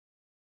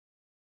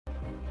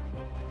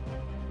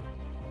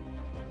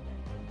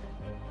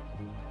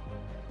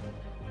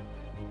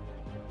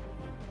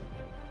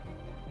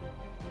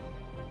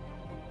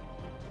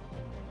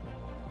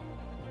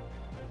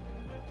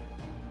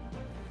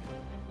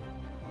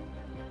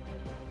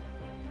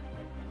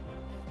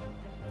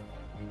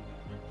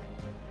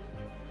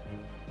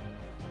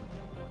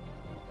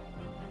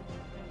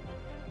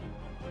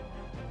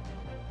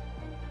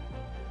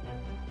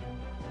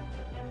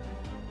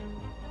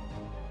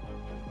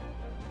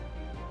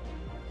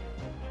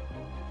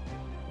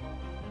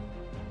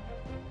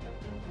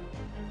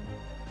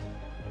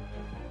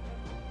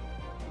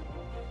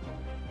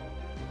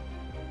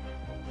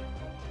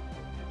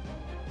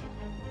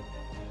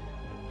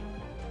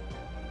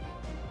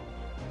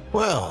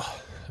Well,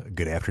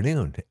 good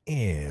afternoon,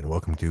 and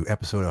welcome to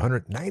episode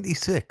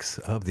 196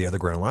 of the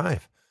OtherGround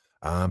Live.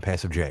 I'm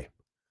Passive J.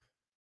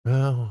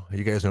 Well,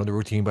 you guys know the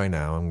routine by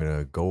now. I'm going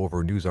to go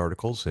over news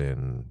articles,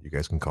 and you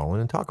guys can call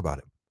in and talk about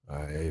it.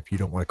 If you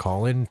don't want to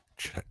call in,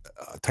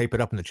 type it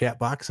up in the chat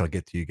box. I'll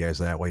get to you guys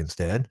that way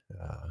instead.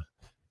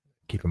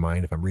 Keep in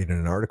mind, if I'm reading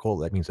an article,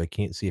 that means I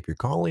can't see if you're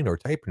calling or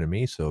typing to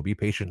me, so be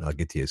patient. I'll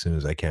get to you as soon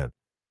as I can.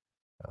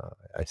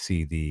 I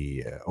see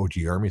the OG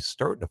Army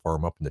starting to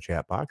farm up in the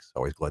chat box.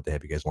 Always glad to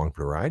have you guys along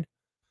for the ride.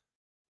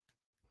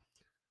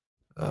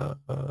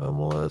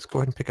 Well, let's go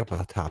ahead and pick up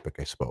a topic,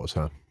 I suppose,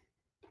 huh?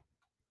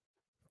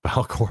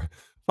 Falcor,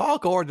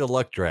 Falcor the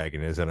Luck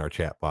Dragon is in our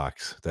chat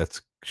box. That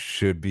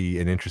should be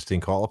an interesting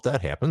call if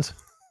that happens.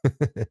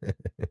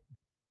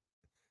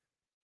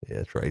 Yeah,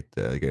 that's right.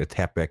 Got to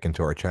tap back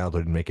into our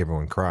childhood and make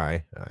everyone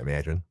cry. I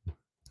imagine.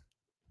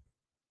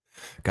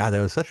 God, that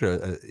was such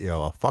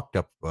a fucked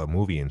up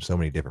movie in so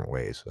many different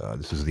ways.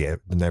 This is the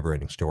never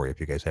ending story. If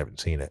you guys haven't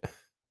seen it,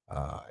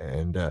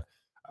 and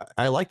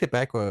I liked it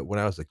back when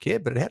I was a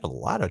kid, but it had a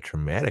lot of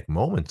traumatic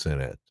moments in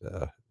it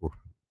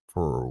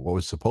for what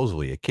was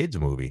supposedly a kids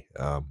movie.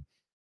 And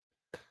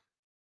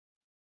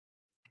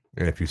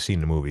if you've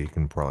seen the movie, you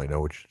can probably know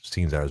which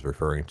scenes I was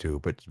referring to.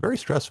 But it's very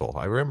stressful.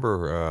 I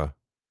remember.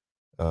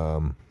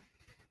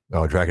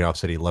 Oh, Dragunov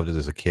said he loved it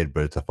as a kid,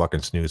 but it's a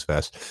fucking snooze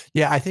fest.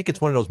 Yeah, I think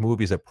it's one of those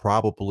movies that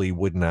probably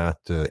would not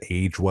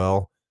age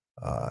well,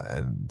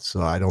 and so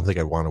I don't think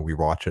I'd want to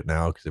rewatch it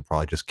now because it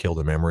probably just kill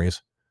the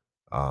memories.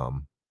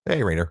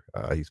 Hey, Rainer,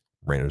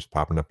 Rainer's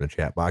popping up in the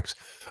chat box.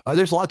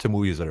 There's lots of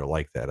movies that are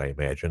like that, I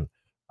imagine,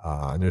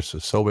 and there's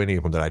so many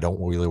of them that I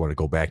don't really want to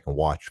go back and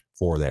watch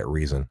for that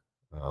reason.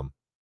 Um,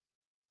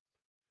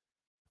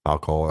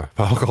 Falco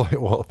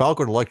the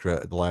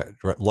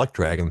Luck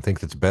Dragon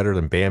thinks it's better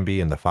than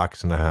Bambi and the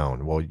Fox and the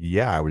Hound. Well,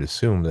 yeah, I would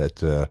assume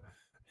that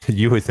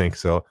you would think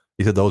so.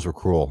 He said those were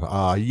cruel.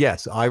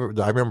 Yes, I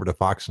remember the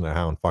Fox and the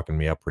Hound fucking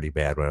me up pretty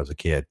bad when I was a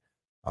kid.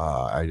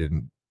 I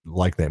didn't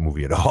like that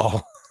movie at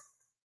all.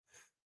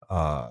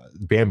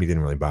 Bambi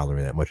didn't really bother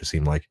me that much. It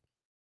seemed like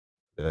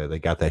they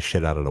got that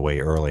shit out of the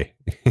way early.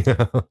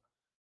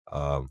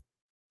 um,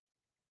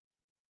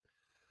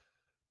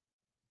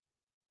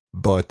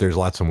 But there's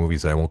lots of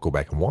movies that I won't go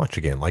back and watch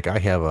again. Like I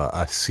have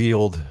a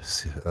sealed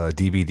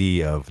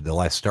DVD of The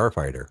Last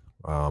Starfighter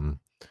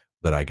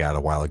that I got a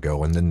while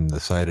ago, and then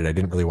decided I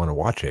didn't really want to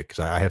watch it because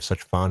I have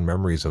such fond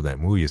memories of that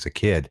movie as a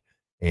kid.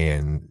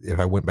 And if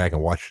I went back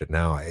and watched it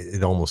now,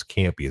 it almost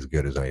can't be as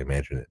good as I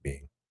imagine it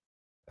being.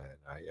 And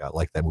I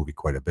like that movie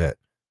quite a bit.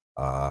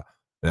 Uh,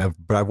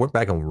 but I went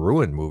back and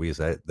ruined movies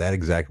that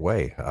exact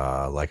way.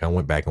 Like I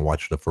went back and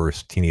watched the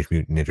first Teenage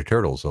Mutant Ninja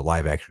Turtles, a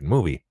live action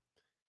movie,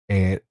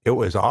 and it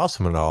was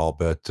awesome and all,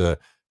 but,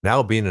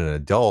 now being an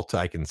adult,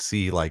 I can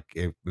see, like,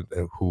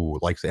 who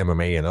likes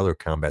MMA and other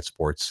combat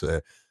sports,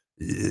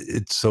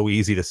 it's so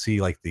easy to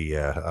see, like, the,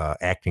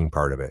 acting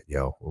part of it,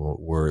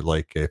 where,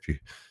 like, if you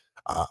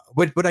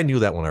but I knew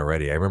that one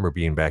already. I remember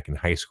being back in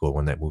high school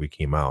when that movie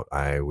came out.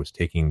 I was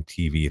taking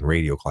TV and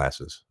radio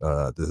classes.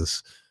 I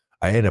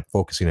ended up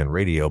focusing on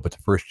radio, but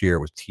the first year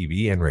it was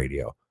TV and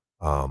radio.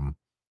 Um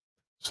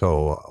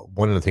so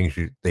one of the things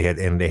they had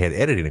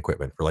editing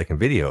equipment for like in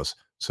videos.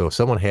 So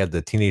someone had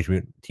the Teenage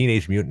Mutant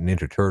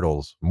Ninja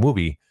Turtles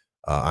movie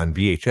on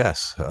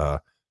VHS.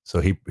 So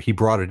he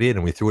brought it in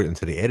and we threw it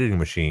into the editing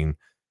machine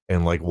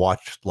and like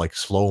watched like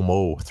slow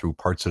mo through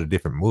parts of the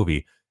different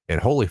movie.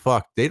 And holy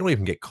fuck, they don't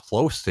even get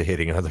close to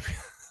hitting other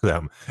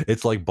them.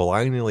 It's like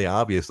blindingly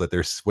obvious that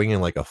they're swinging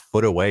like a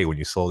foot away when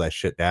you slow that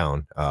shit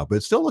down. But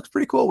it still looks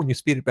pretty cool when you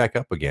speed it back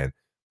up again.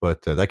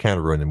 But that kind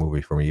of ruined the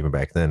movie for me even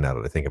back then. Now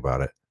that I think about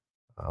it.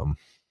 Um,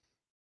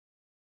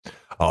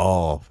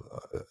 oh,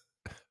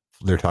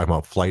 they're talking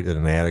about Flight of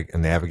the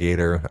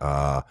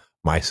Navigator,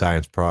 My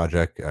Science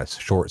Project,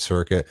 Short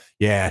Circuit.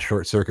 Yeah,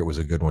 Short Circuit was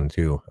a good one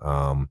too.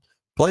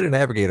 Flight of the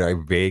Navigator, I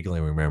vaguely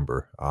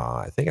remember.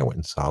 I think I went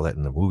and saw that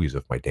in the movies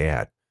with my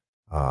dad,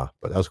 but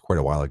that was quite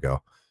a while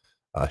ago.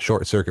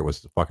 Short Circuit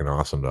was fucking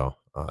awesome though.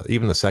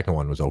 Even the second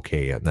one was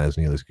okay, not as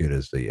nearly as good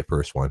as the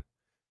first one.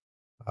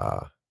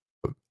 Uh,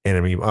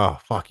 Enemy. Oh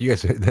fuck, you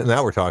guys.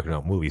 Now we're talking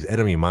about movies.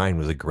 Enemy Mine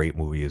was a great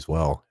movie as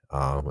well.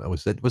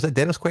 Was that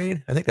Dennis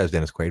Quaid? I think that was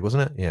Dennis Quaid,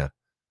 wasn't it? Yeah.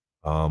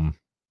 Um,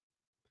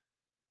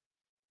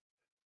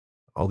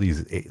 all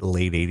these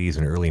late '80s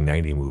and early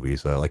 '90s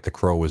movies, like The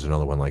Crow was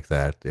another one like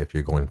that. If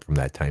you're going from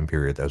that time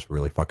period, that was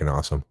really fucking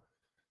awesome.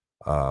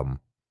 Um,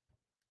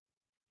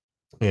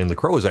 and The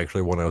Crow is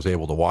actually one I was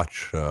able to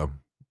watch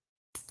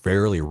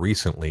fairly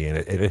recently, and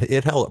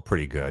it held up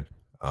pretty good.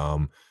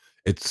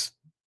 It's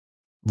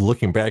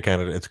looking back at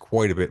it, it's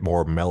quite a bit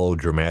more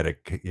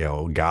melodramatic,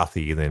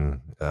 gothy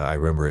than I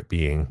remember it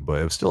being, but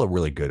it was still a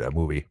really good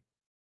movie.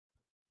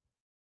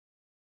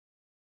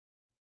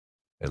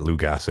 And Lou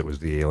Gossett was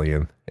the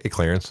alien. Hey,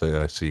 Clarence,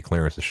 I see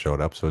Clarence has showed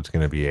up, so it's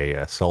going to be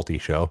a, salty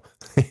show.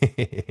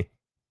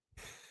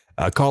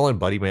 Call in,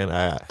 buddy, man.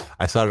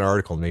 I saw an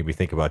article and made me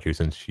think about you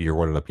since you're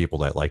one of the people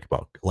that like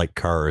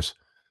cars.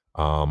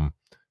 Um,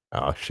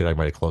 Oh shit, I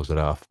might have closed it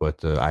off,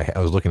 but I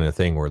was looking at a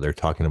thing where they're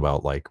talking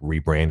about like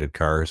rebranded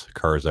cars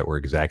that were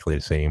exactly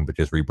the same, but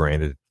just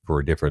rebranded for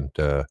a different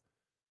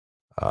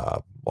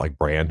like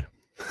brand.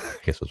 I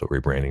guess that's what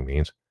rebranding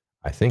means.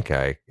 I think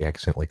I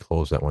accidentally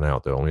closed that one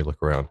out though. Let me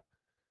look around.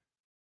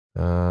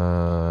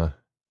 Uh,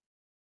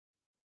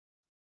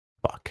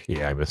 fuck.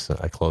 Yeah, I missed it.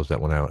 I closed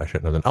that one out. I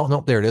shouldn't have done. Oh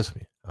no, there it is.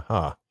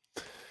 Aha.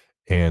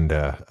 And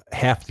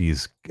half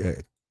these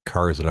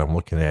cars that I'm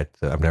looking at,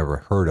 I've never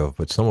heard of,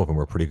 but some of them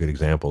are pretty good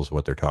examples of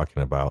what they're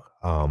talking about.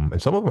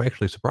 And some of them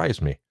actually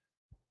surprised me.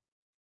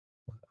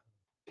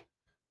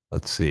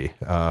 Let's see.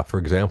 For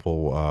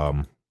example,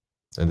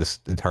 and this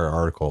entire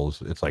article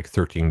is it's like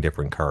 13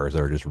 different cars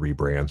that are just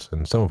rebrands,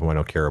 and some of them I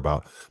don't care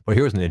about. But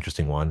here's an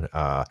interesting one.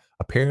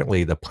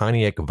 Apparently, the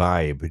Pontiac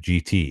Vibe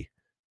GT.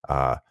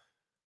 Uh,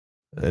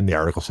 and the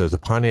article says the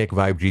Pontiac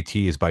Vibe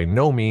GT is by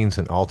no means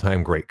an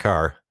all-time great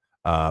car,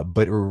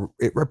 but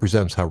it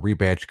represents how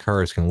rebadged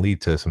cars can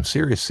lead to some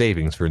serious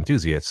savings for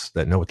enthusiasts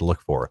that know what to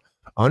look for.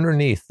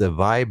 Underneath, the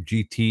Vibe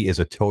GT is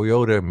a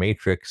Toyota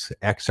Matrix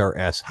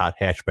XRS hot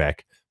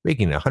hatchback,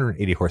 making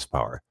 180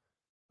 horsepower.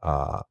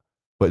 Uh,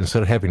 but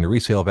instead of having the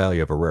resale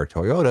value of a rare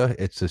Toyota,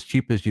 it's as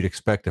cheap as you'd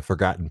expect a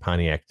forgotten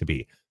Pontiac to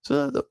be.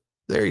 So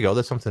there you go.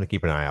 That's something to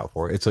keep an eye out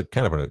for. It's a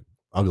kind of an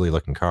ugly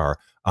looking car.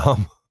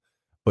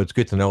 But it's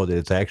good to know that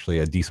it's actually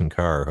a decent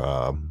car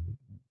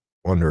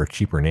under a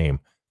cheaper name.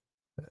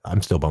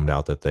 I'm still bummed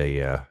out that they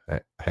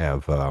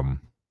have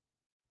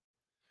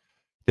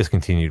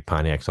discontinued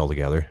Pontiacs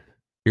altogether.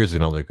 Here's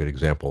another good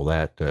example of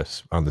that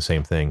on the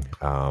same thing.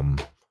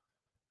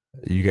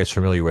 You guys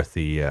familiar with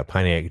the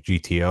Pontiac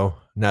GTO?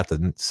 Not the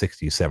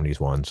 60s, 70s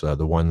ones,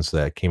 the ones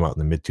that came out in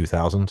the mid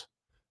 2000s.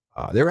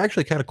 They were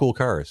actually kind of cool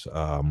cars.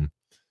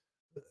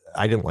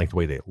 I didn't like the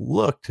way they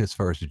looked as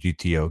far as the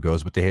GTO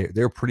goes, but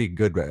they're pretty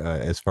good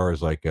as far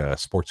as like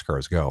sports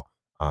cars go.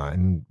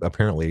 And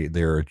apparently,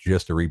 they're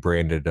just a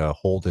rebranded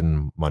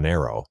Holden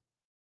Monero.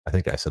 I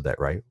think I said that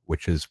right,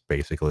 which is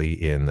basically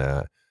in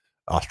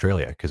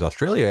Australia, because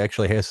Australia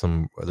actually has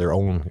some of their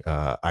own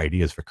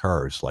ideas for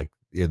cars, like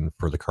in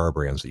for the car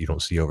brands that you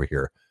don't see over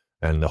here.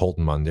 And the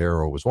Holden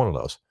Mondeo was one of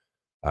those.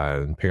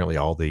 And apparently,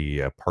 all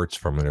the parts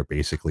from it are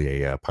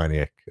basically a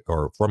Pontiac,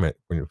 or from it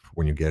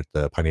when you get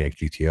the Pontiac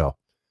GTO,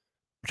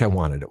 which I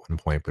wanted at one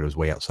point, but it was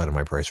way outside of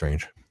my price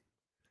range.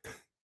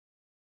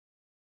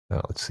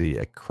 Let's see,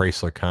 a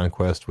Chrysler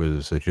Conquest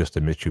was just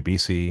a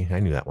Mitsubishi.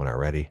 I knew that one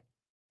already.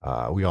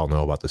 We all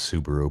know about the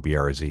Subaru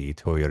BRZ,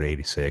 Toyota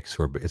 86,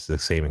 where it's the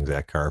same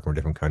exact car from a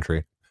different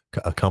country,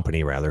 a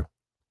company rather.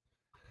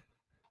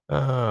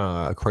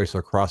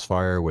 Chrysler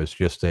Crossfire was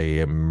just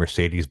a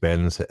Mercedes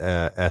Benz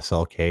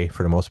SLK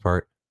for the most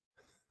part.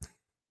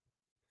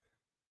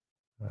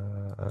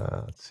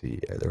 Let's see,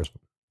 there was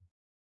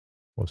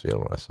what's the other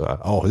one I saw?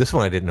 Oh, this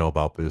one I didn't know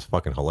about, but it was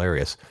fucking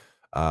hilarious.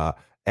 Uh,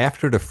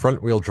 After the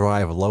front-wheel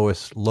drive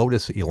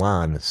Lotus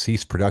Elan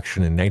ceased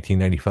production in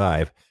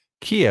 1995,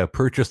 Kia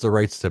purchased the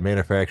rights to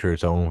manufacture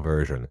its own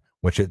version,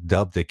 which it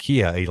dubbed the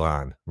Kia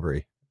Elan.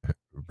 Very,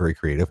 very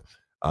creative.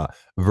 Uh,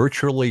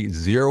 Virtually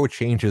zero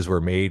changes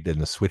were made in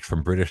the switch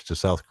from British to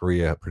South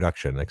Korea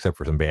production, except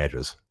for some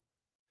badges.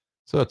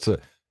 So it's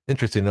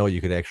interesting to know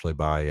you could actually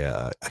buy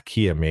a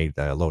Kia-made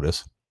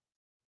Lotus.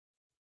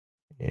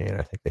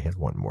 And I think they had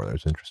one more that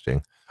was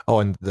interesting. Oh,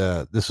 and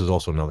this is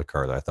also another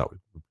car that I thought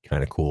would be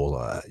kind of cool.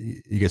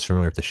 You guys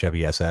familiar with the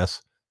Chevy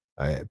SS?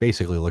 It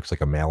basically looks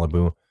like a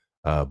Malibu,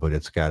 but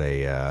it's got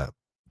a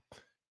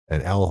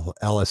an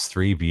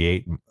LS3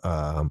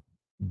 V8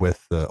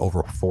 with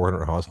over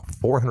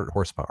 400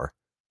 horsepower,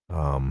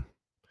 um,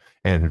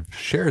 and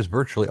shares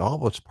virtually all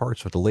of its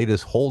parts with the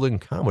latest Holden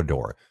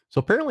Commodore. So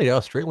apparently, the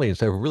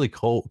Australians have really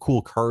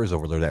cool cars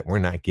over there that we're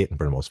not getting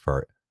for the most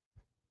part.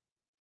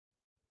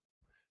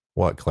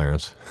 What,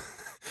 Clarence?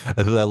 Is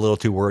that a little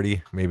too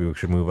wordy? Maybe we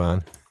should move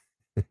on.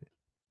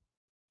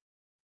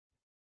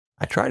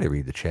 I try to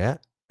read the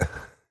chat,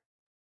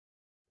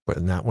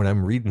 but not when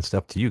I'm reading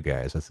stuff to you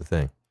guys. That's the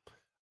thing.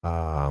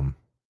 Um,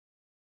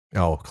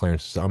 oh,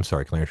 Clarence, I'm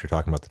sorry, Clarence, you're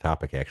talking about the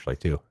topic actually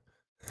too.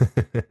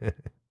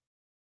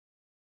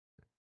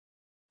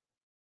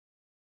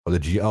 The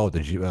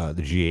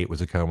G8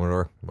 was a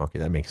Commodore. Okay,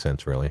 that makes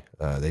sense. Really,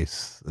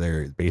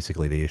 they're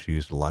basically they just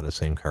used a lot of the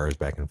same cars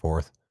back and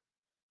forth.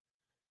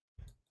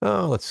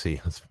 Oh, let's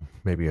see. Let's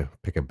maybe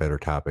pick a better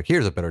topic.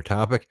 Here's a better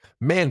topic.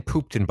 Man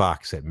pooped in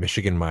box at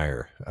Michigan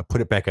Mire.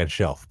 Put it back on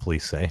shelf,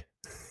 police say.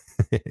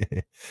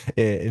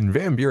 In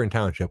Van Buren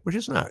Township, which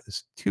is not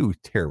too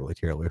terribly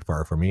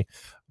far from me,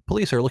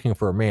 police are looking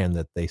for a man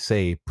that they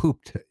say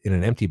pooped in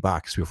an empty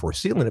box before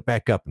sealing it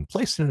back up and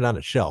placing it on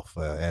a shelf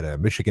at a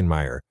Michigan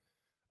Mire.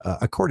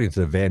 According to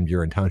the Van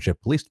Buren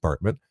Township Police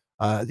Department,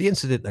 the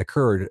incident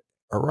occurred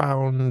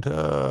around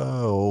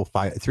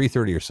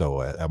 3:30 or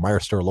so at a Meyer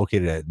store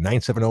located at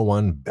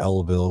 9701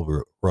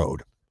 Belleville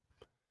Road.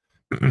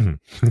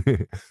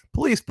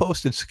 Police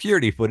posted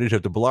security footage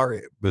of the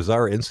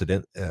bizarre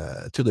incident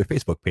to their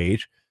Facebook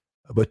page,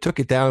 but took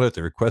it down at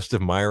the request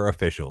of Meyer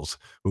officials,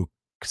 who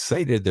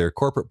cited their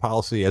corporate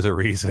policy as a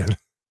reason.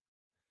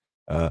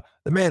 The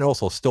man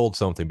also stole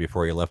something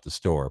before he left the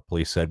store.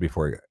 Police said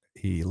before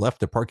he left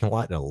the parking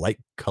lot in a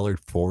light-colored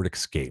Ford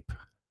Escape.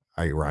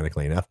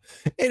 Ironically enough,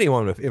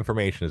 anyone with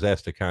information is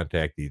asked to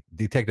contact the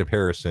Detective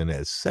Harrison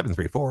at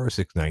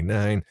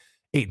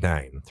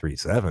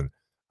 734-699-8937.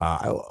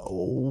 I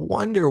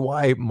wonder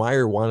why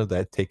Meyer wanted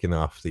that taken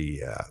off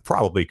the.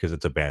 Probably because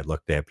it's a bad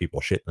look to have people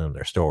shitting in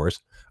their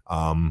stores.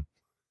 Um,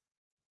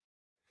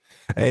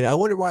 and I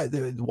wonder why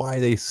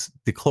they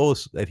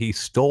disclosed that he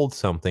stole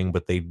something,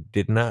 but they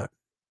did not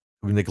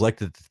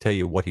neglected to tell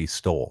you what he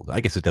stole.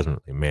 I guess it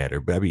doesn't really matter,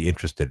 but I'd be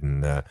interested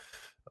in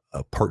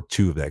part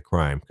two of that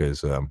crime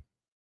because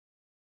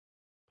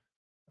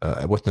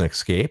what's an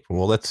escape?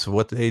 Well, that's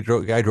what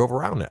guy drove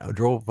around,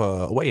 drove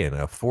away in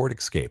a Ford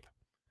Escape.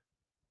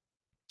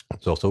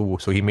 So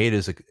he made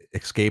his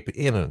escape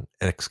in an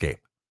escape.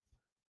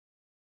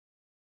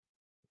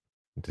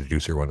 The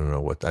juicer wanted to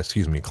know what.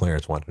 Excuse me,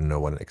 Clarence wanted to know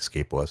what an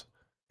escape was.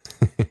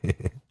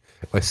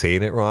 Am I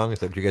saying it wrong? Is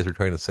that what you guys were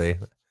trying to say?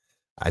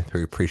 I'm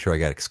pretty sure I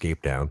got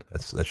escape down.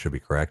 That should be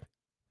correct.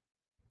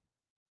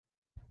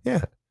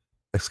 Yeah,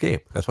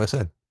 escape. That's what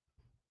I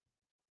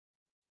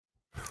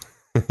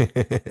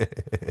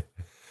said.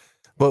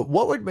 But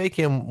what would make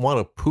him want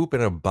to poop in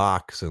a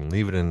box and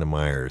leave it in the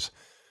Myers?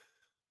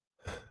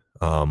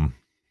 Um,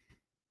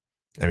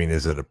 I mean,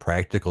 is it a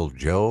practical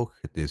joke?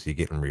 Is he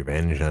getting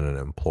revenge on an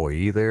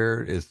employee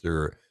there? Is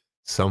there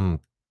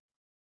some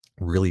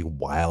really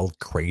wild,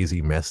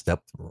 crazy, messed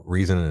up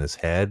reason in his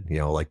head? You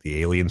know, like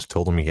the aliens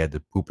told him he had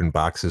to poop in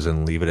boxes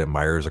and leave it at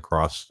Myers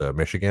across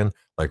Michigan.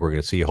 Like we're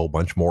going to see a whole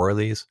bunch more of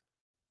these.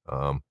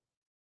 Um,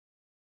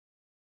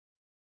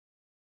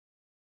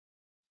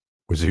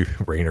 was he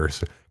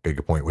Rainer's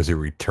good point? Was he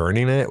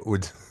returning it?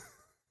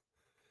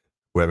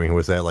 I mean,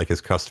 was that like his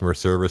customer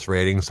service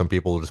rating? Some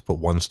people just put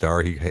 1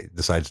 star. He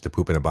decides to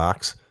poop in a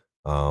box.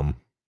 Um,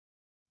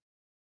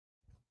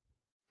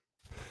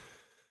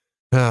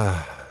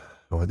 well,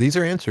 these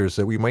are answers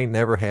that we might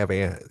never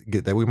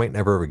that we might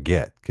never ever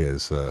get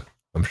because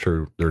I'm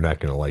sure they're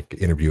not going to like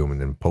interview him and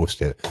then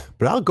post it.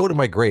 But I'll go to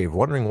my grave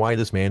wondering why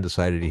this man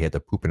decided he had to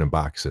poop in a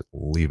box and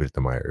leave it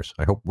to Myers.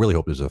 Really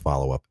hope there's a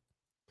follow up.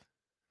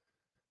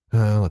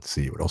 Let's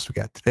see what else we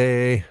got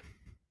today.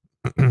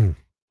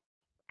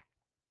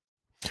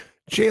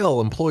 Jail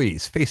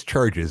employees face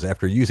charges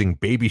after using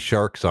Baby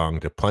Shark song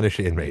to punish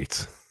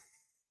inmates.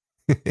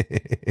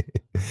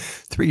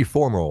 3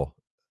 former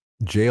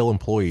jail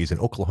employees in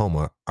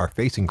Oklahoma are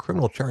facing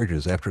criminal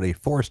charges after they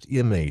forced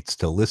inmates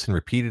to listen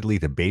repeatedly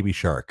to Baby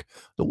Shark,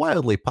 the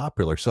wildly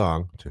popular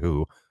song, to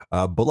who,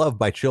 beloved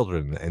by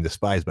children and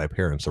despised by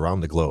parents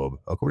around the globe,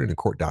 according to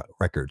court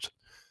records.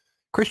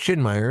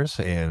 Christian Myers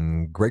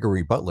and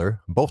Gregory Butler,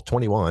 both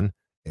 21,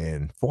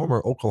 and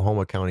former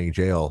Oklahoma County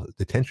Jail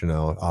detention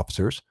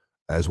officers,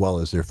 as well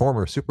as their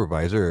former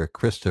supervisor,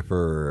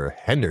 Christopher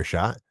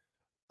Hendershot,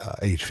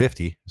 age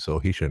 50, so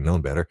he should have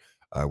known better,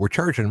 were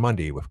charged on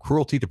Monday with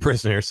cruelty to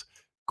prisoners,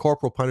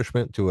 corporal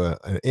punishment to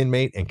an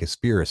inmate, and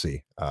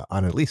conspiracy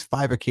on at least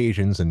 5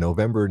 occasions in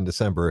November and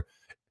December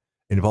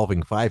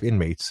involving 5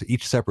 inmates,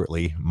 each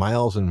separately.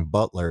 Miles and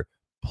Butler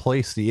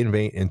placed the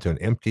inmate into an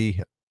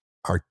empty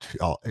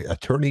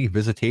attorney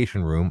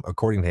visitation room,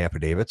 according to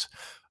affidavits.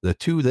 The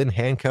two then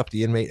handcuffed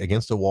the inmate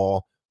against a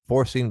wall,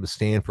 forcing him to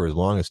stand for as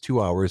long as 2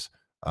 hours.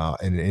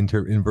 An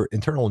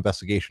internal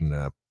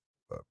investigation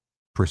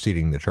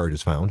proceeding the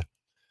charges found.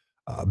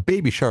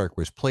 Baby Shark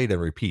was played on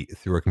repeat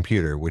through a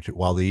computer, which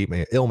while the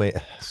inmate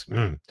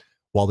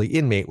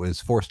was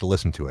forced to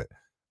listen to it.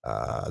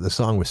 The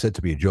song was said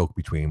to be a joke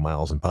between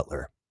Miles and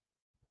Butler.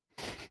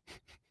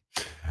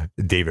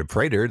 David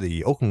Prater,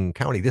 the Oakland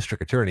County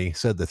District Attorney,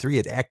 said the three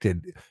had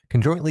acted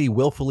conjointly,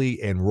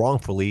 willfully, and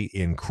wrongfully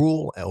in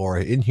cruel or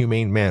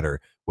inhumane manner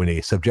when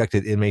they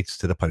subjected inmates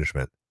to the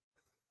punishment.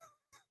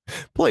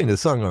 Playing the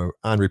song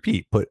on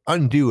repeat put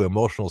undue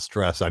emotional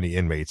stress on the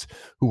inmates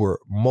who were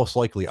most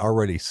likely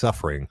already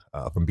suffering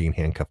from being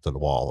handcuffed to the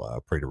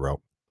wall, Prater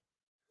wrote.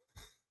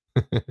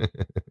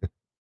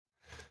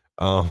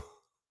 um,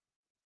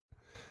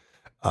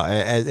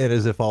 and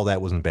as if all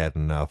that wasn't bad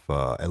enough,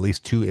 at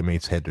least 2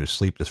 inmates had their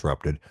sleep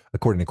disrupted.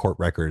 According to court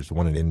records,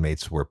 one of the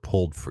inmates were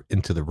pulled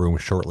into the room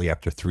shortly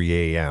after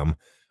 3 a.m.,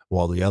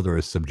 while the other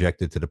is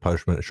subjected to the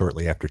punishment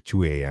shortly after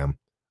 2 a.m.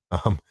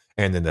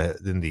 And then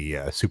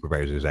the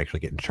supervisor is actually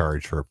getting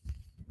charged for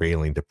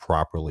failing to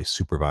properly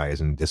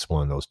supervise and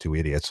discipline those 2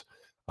 idiots.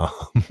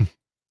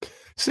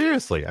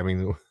 Seriously, I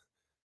mean,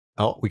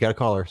 oh, we got a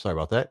caller. Sorry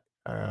about that.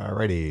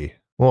 Alrighty.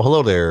 Well,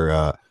 hello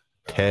there,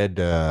 Ted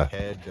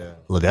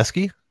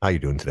Ledeski. How you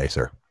doing today,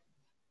 sir?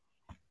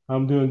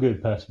 I'm doing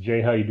good, Pastor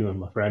Jay. How you doing,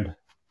 my friend?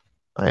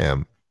 I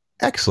am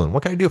excellent.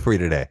 What can I do for you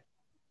today?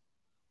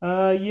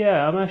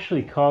 Yeah, I'm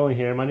actually calling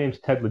here. My name's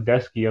Ted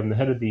Ledeski. I'm the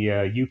head of the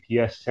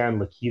UPS San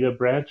Lakita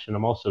branch, and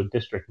I'm also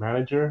district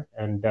manager.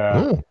 And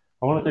Oh,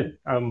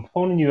 I'm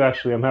phoning you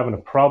actually. I'm having a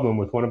problem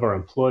with one of our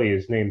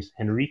employees. His name's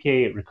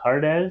Enrique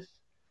Ricardez.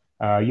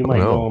 You oh might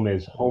know no. him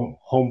as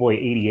Homeboy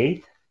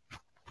 88.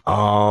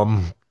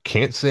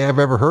 Can't say I've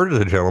ever heard of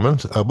the gentleman.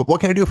 But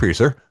what can I do for you,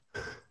 sir?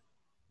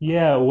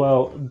 Yeah,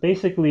 well,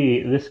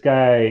 basically, this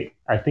guy,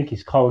 I think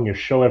he's calling your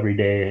show every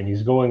day and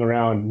he's going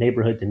around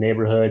neighborhood to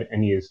neighborhood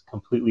and he is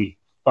completely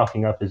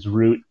fucking up his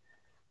route.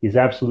 He's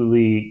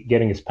absolutely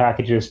getting his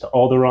packages to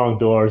all the wrong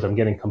doors. I'm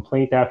getting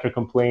complaint after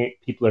complaint.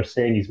 People are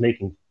saying he's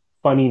making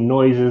funny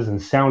noises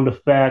and sound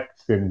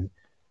effects and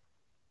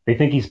they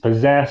think he's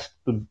possessed.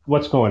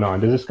 What's going on?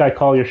 Does this guy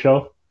call your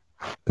show?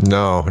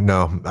 No,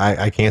 no,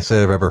 I can't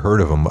say I've ever heard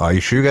of them. You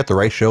sure you got the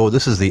right show?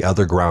 This is the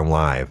OtherGround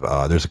Live.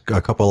 There's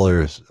a couple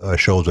other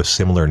shows with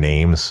similar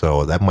names,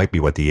 so that might be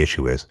what the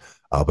issue is.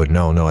 But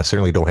no, no, I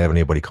certainly don't have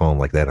anybody calling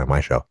like that on my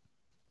show.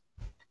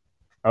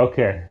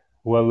 Okay.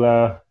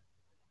 Well,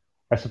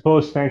 I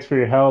suppose thanks for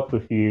your help.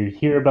 If you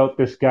hear about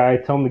this guy,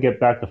 tell him to get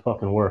back to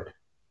fucking work.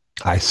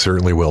 I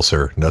certainly will,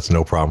 sir. That's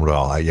no problem at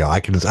all. Yeah, I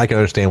can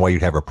understand why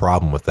you'd have a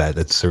problem with that.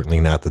 That's certainly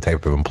not the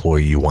type of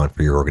employee you want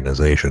for your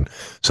organization.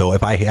 So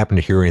if I happen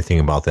to hear anything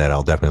about that,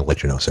 I'll definitely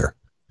let you know, sir.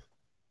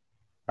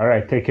 All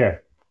right, take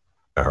care.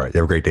 All right.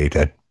 Have a great day,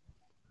 Ted.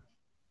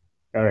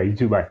 All right, you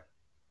too. Bye.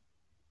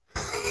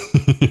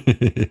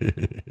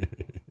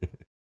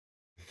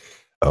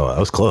 Oh, that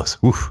was close.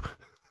 Oof.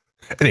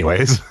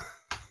 Anyways,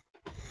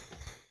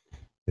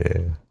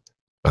 yeah.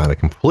 On a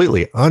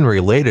completely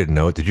unrelated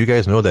note, did you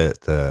guys know that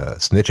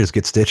snitches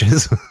get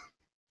stitches?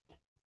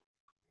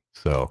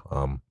 So,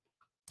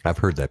 I've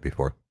heard that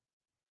before.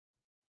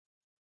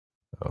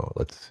 Oh,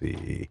 let's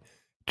see.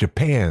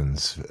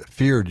 Japan's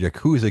feared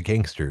Yakuza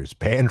gangsters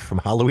banned from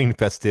Halloween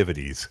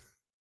festivities.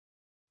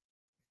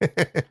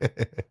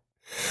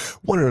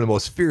 One of the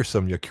most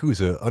fearsome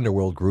Yakuza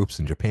underworld groups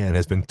in Japan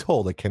has been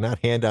told it cannot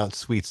hand out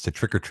sweets to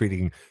trick or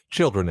treating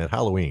children at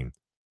Halloween.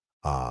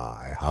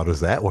 How does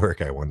that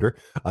work? I wonder.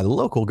 The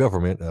local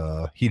government,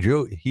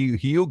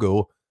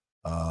 Hyogo,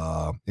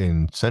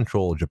 in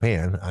central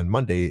Japan, on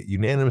Monday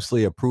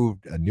unanimously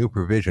approved a new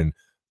provision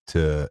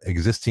to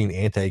existing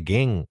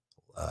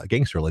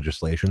gangster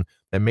legislation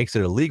that makes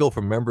it illegal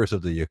for members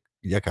of the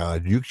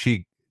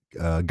Yakajuchi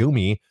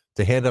Gumi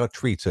to hand out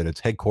treats at its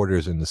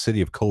headquarters in the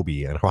city of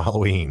Kobe on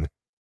Halloween.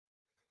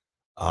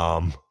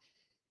 Um,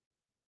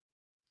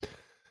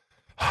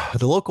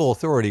 The local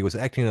authority was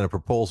acting on a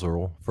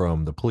proposal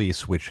from the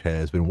police, which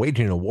has been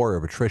waging a war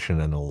of attrition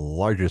on the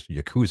largest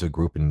Yakuza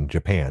group in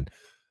Japan.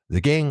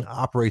 The gang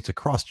operates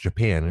across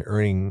Japan,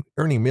 earning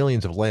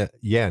millions of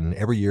yen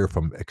every year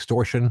from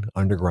extortion,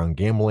 underground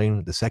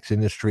gambling, the sex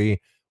industry,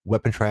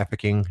 weapon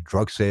trafficking,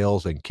 drug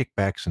sales, and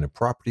kickbacks in the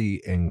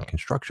property and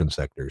construction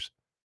sectors.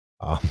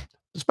 Um,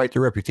 Despite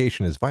their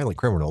reputation as violent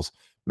criminals,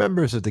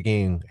 members of the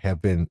gang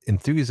have been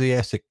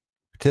enthusiastic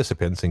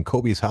participants in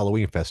Kobe's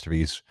Halloween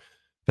festivities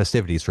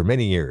for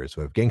many years,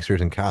 with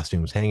gangsters in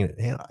costumes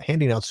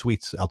handing out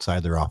sweets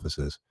outside their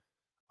offices.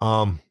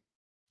 Um,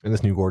 and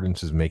this new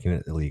ordinance is making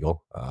it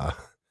illegal,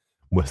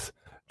 with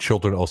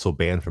children also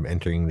banned from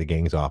entering the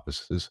gang's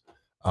offices.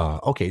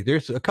 Okay,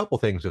 there's a couple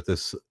things with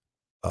this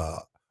uh,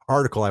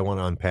 article I want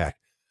to unpack.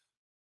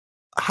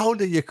 How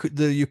do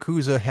the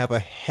Yakuza have a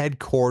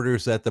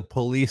headquarters that the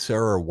police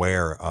are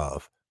aware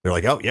of? They're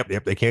like, oh, yep,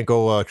 yep, they can't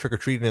go trick or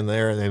treating in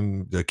there, and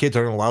then the kids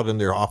aren't allowed in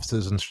their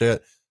offices and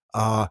shit.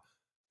 Uh,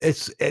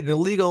 it's an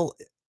illegal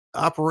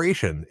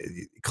operation,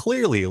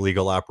 clearly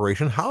illegal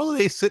operation. How are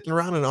they sitting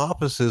around in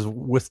offices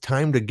with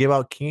time to give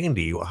out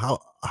candy?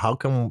 How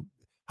come?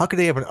 How could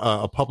they have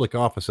a public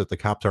office that the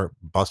cops aren't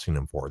busting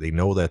them for? They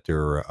know that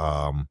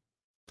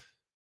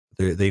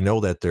they know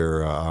that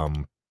they're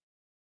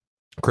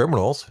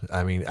criminals.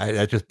 I mean,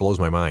 that just blows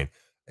my mind.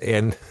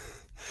 And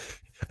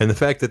and the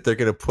fact that they're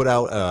going to put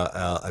out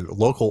a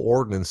local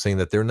ordinance saying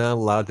that they're not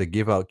allowed to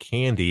give out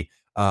candy.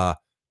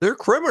 They're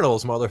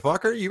criminals,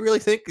 motherfucker. You really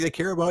think they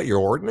care about your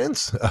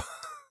ordinance?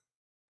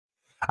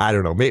 I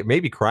don't know.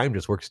 Maybe crime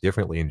just works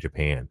differently in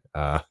Japan.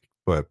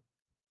 But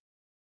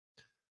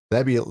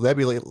that'd be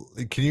like.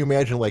 Can you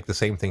imagine like the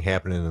same thing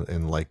happening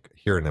in like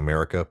here in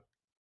America?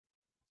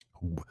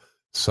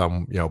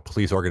 Some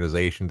police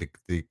organization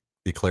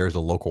declares a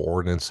local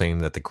ordinance saying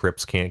that the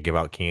Crips can't give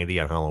out candy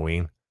on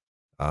Halloween,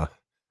 uh,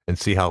 and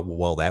see how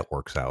well that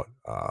works out.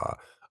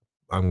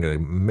 I'm going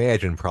to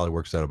imagine probably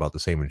works out about the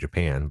same in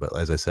Japan, but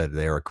as I said,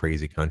 they're a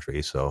crazy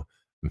country, so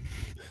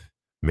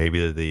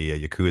maybe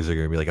the Yakuza are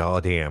going to be like,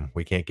 oh, damn,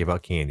 we can't give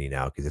out candy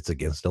now because it's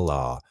against the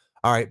law.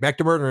 All right, back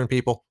to murdering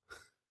people.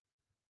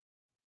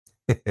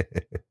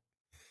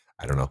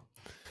 I don't know.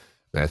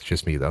 That's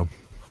just me, though.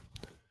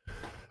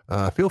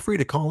 Feel free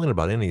to call in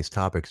about any of these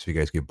topics if you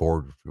guys get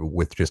bored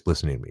with just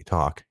listening to me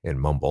talk and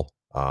mumble.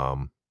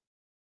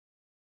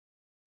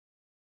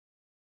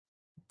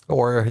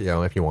 Or,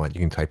 if you want,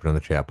 you can type it in the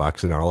chat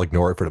box and I'll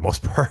ignore it for the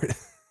most part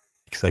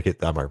because I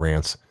get on my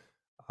rants.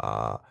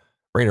 Uh,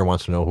 Rainer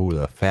wants to know who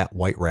the fat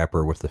white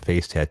rapper with the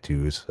face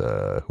tattoos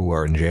who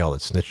are in jail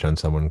that snitched on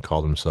someone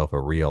called himself a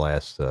real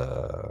ass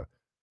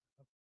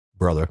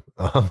brother.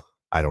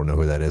 I don't know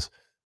who that is.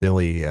 The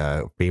only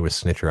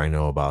famous snitcher I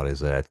know about is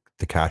that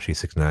Takashi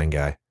 69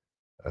 guy.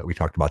 We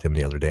talked about him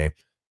the other day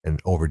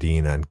and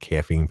overdosing on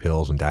caffeine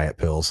pills and diet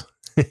pills.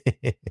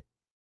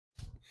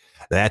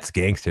 That's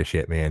gangster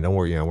shit, man. Don't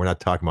worry, we're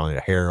not talking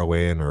about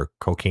heroin or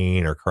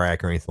cocaine or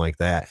crack or anything like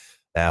that.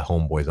 That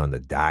homeboy's on the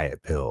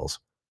diet pills.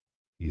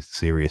 He's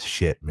serious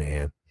shit,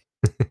 man.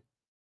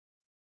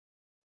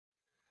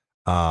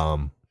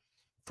 Um,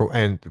 from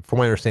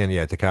what I understand,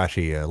 yeah,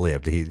 Takashi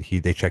lived. He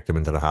they checked him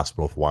into the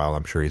hospital for a while.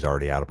 I'm sure he's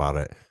already out about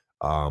it.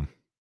 Um,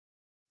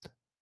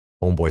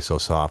 homeboy's so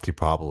soft, he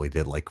probably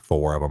did like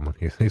four of them.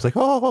 He's like,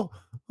 oh,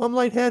 I'm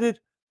lightheaded,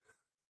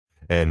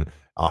 and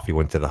off he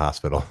went to the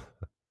hospital.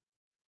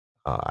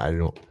 I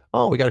don't.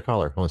 Oh, we got a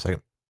caller. Hold on a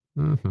second.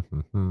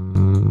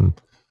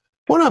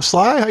 What up,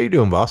 Sly? How you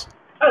doing, boss?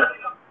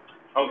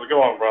 How's it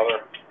going,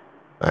 brother?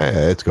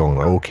 It's going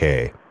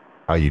okay.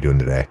 How you doing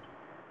today?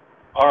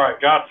 All right,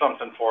 got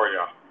something for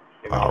you.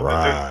 All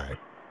right.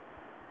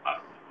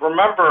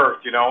 Remember,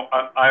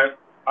 I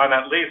on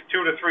at least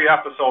 2 to 3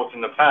 episodes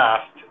in the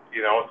past,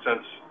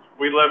 since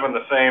we live in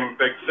the same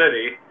big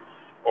city,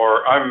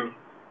 or I'm,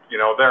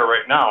 there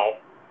right now.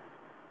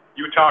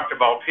 You talked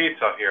about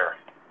pizza here.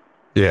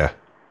 Yeah.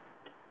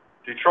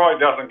 Detroit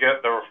doesn't get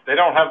they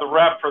don't have the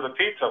rep for the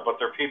pizza, but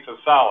their pizza's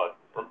solid.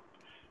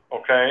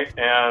 Okay,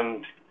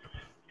 and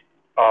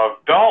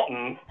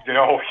Dalton,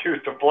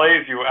 used to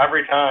blaze you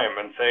every time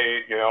and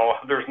say,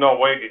 there's no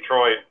way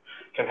Detroit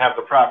can have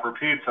the proper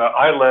pizza.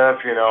 I live,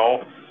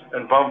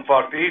 in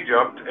bumfucked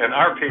Egypt, and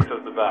our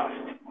pizza's the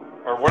best,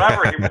 or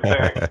whatever he was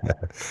saying.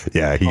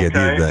 Yeah, he did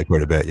Okay. that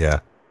quite a bit. Yeah.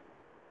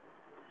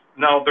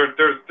 Now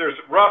there's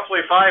roughly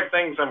 5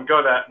 things I'm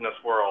good at in this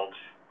world.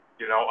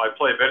 I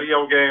play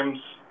video games,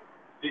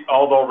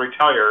 although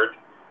retired.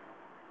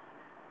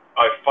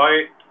 I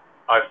fight,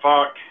 I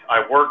fuck,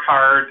 I work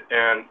hard,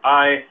 and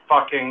I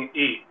fucking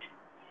eat.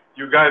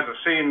 You guys have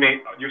seen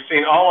me. You've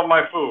seen all of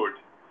my food.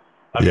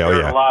 I've Yeah. Oh,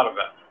 shared a yeah. lot of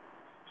it.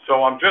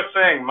 So I'm just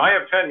saying, my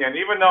opinion,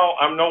 even though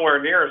I'm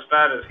nowhere near as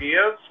fat as he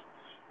is,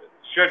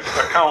 should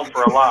account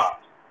for a lot.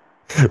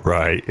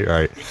 Right.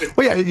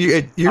 Well,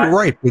 yeah, you're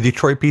right. The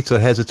Detroit pizza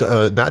has its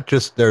not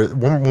just there.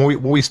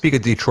 When we speak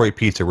of Detroit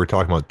pizza, we're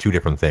talking about two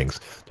different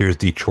things. There's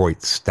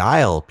Detroit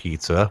style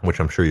pizza, which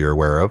I'm sure you're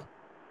aware of.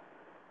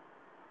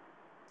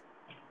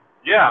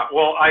 Yeah,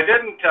 well, I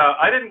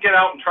didn't get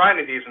out and try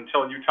any of these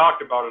until you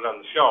talked about it on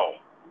the show.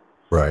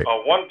 Right.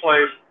 One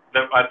place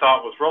that I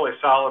thought was really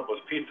solid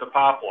was Pizza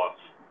Papalas.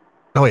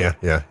 Oh yeah.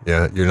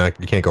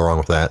 You can't go wrong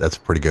with that. That's a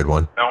pretty good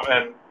one.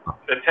 And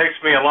it takes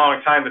me a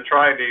long time to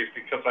try these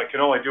because I can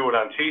only do it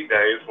on cheat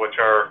days, which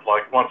are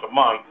like once a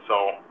month.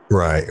 So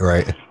Right.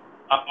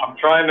 I'm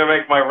trying to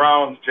make my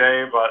rounds,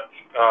 Jay, but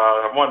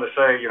I wanted to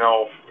say,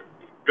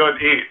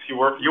 good eats. You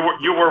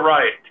were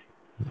right.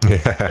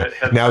 Yeah. It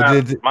has Now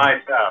passed did my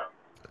test.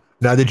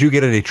 now did you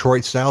get a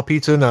Detroit style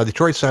pizza? Now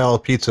Detroit style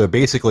pizza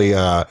basically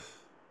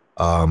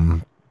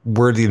um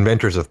were the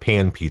inventors of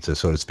pan pizza,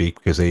 so to speak,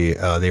 because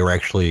they were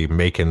actually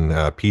making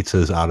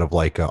pizzas out of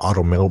like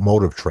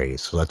automotive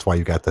trays. So that's why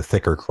you got the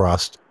thicker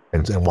crust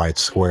and why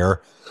it's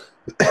square.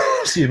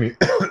 Excuse me.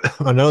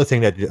 Another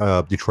thing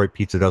that Detroit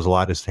pizza does a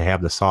lot is to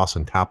have the sauce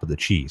on top of the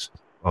cheese.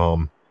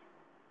 Um,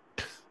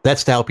 that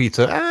style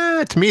pizza,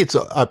 to me, it's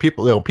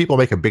people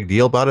make a big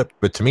deal about it,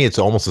 but to me, it's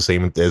almost the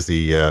same as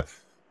the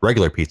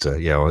regular pizza.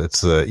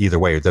 It's either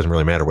way. It doesn't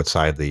really matter what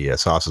side the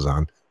sauce is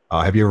on.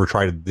 Have you ever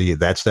tried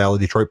that style of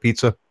Detroit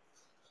pizza?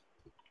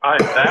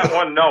 That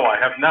one, no, I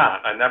have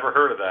not. I never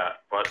heard of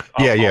that, but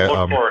Yeah, I'll yeah.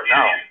 look for it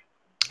now.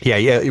 Yeah.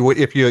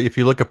 If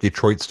you look up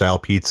Detroit style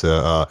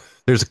pizza,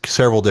 there's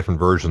several different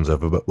versions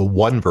of it, but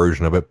one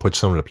version of it puts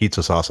some of the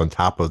pizza sauce on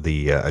top of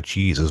the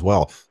cheese as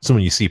well. So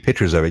when you see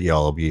pictures of it,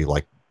 it'll be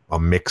like a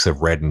mix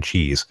of red and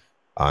cheese.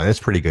 And it's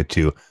pretty good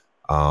too.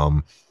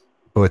 Um,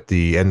 but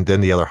then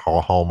the other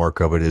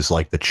hallmark of it is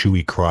like the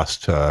chewy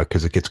crust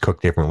because it gets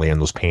cooked differently in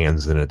those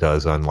pans than it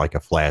does on like a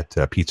flat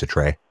pizza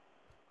tray.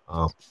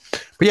 Uh,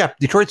 but yeah,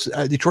 Detroit's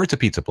a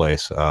pizza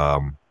place.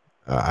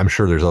 I'm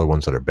sure there's other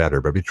ones that are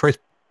better, but Detroit's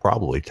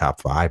probably top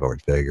five, I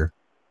would figure.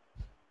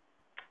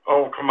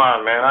 Oh, come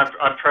on, man!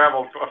 I've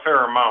traveled a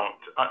fair amount.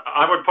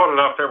 I would put it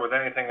up there with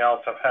anything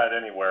else I've had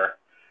anywhere,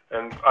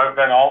 and I've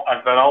been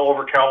all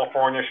over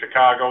California,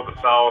 Chicago,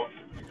 the South,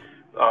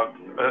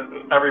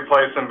 every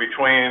place in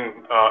between.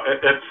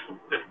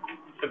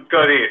 It's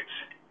good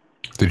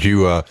eats. Did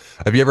you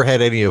have you ever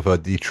had any of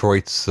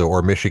Detroit's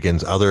or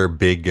Michigan's other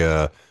big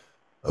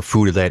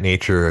food of that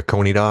nature,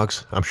 coney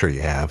dogs? I'm sure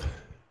you have.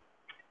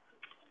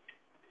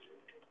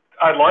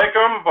 I like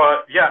them,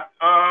 but yeah,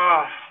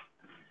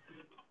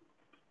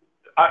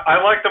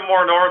 I like the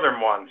more northern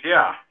ones.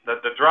 Yeah, the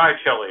dry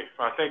chili.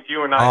 I think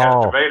you and I had a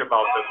Oh, debate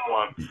about this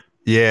one.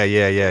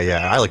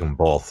 yeah. I like them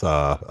both.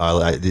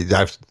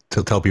 I've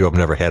to tell people I've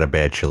never had a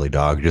bad chili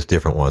dog, just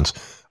different ones,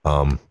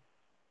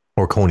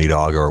 or coney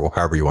dog, or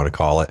however you want to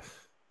call it.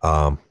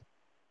 Um,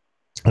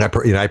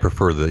 I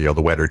prefer the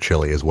wetter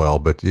chili as well,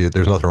 but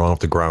there's nothing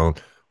wrong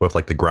with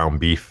like the ground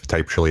beef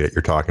type chili that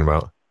you're talking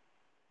about.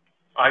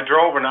 I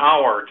drove an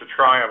hour to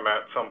try them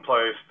at some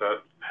place that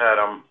had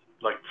them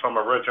like some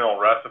original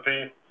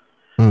recipe,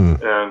 Hmm.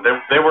 and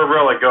they were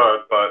really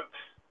good. But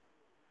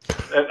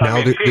I Now,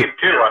 mean, cheap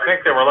too. I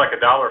think they were like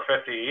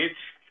 $1.50 each.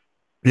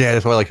 yeah,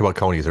 that's what I like about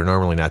conies. They're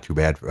normally not too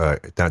bad,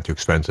 not too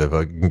expensive.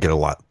 You can get a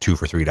lot two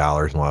for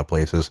 $3 in a lot of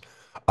places.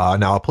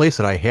 Now, a place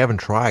that I haven't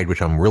tried,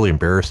 which I'm really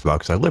embarrassed about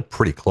because I live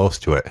pretty close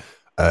to it,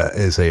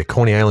 is a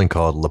Coney Island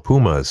called La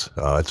Puma's.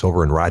 It's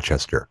over in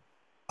Rochester.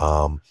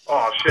 Um,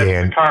 Oh shit! The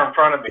and car in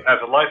front of me has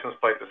a license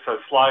plate that says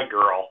 "Sly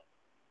Girl."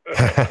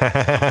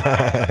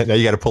 now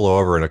you got to pull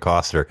over and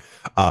accost her.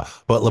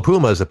 But La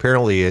Puma's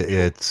apparently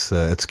it's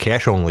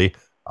cash only.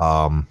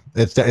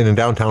 It's in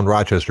downtown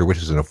Rochester, which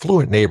is an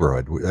affluent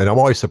neighborhood, and I'm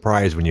always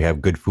surprised when you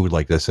have good food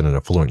like this in an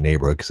affluent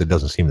neighborhood because it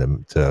doesn't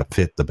seem to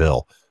fit the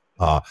bill.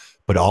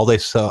 But all they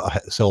sell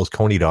is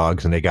Coney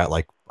dogs, and they got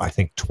like I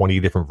think 20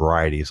 different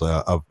varieties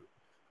of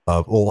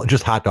well,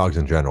 just hot dogs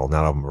in general.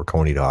 None of them are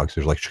Coney dogs.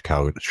 There's like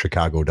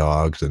Chicago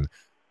dogs and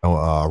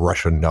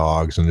Russian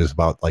dogs, and there's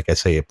about, like I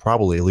say,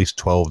 probably at least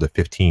 12 to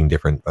 15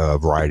 different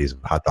varieties of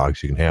hot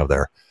dogs you can have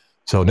there.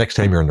 So next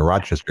time you're in the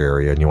Rochester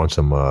area and you want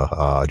some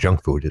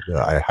junk food,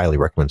 I highly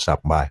recommend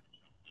stopping by.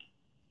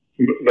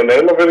 The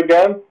name of it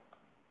again?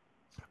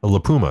 La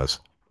Pumas.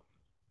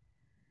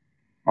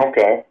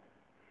 Okay.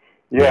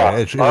 Yeah,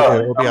 Yeah. All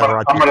right. it'll be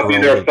on I'm gonna Rochester be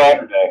there Road.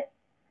 Saturday.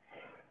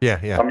 Yeah,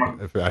 yeah.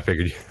 I'm I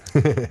figured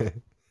you.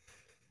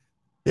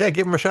 Yeah,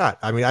 give them a shot.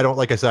 I mean, I don't,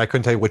 like I said, I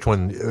couldn't tell you which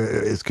one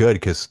is good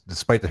because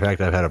despite the fact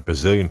that I've had a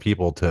bazillion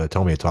people to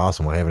tell me it's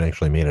awesome, I haven't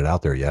actually made it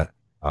out there yet.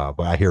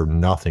 But I hear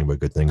nothing but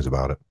good things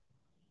about it.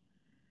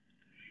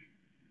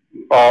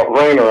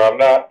 Rainer, I'm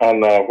not on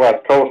the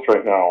West Coast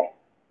right now.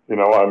 You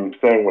know, I'm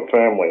staying with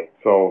family,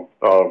 so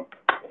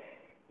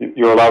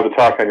you're allowed to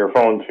talk on your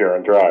phones here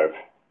and drive.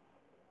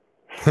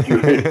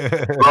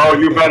 Bro,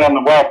 you've been on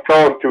the West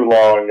Coast too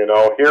long. You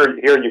know,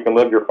 here you can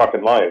live your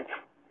fucking life.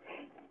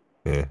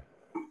 Yeah,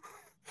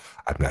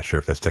 I'm not sure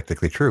if that's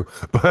technically true,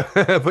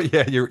 but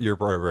yeah, you're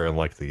very, very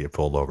unlikely to get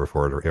pulled over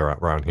for it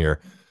around here.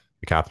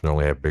 The cops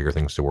normally have bigger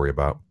things to worry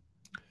about.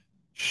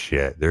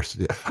 Shit,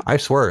 I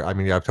swear. I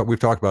mean, we've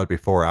talked about it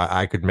before.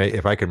 I could make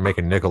if I could make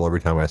a nickel every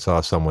time I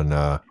saw someone,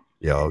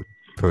 you know,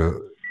 per,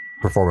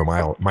 perform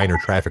a minor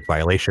traffic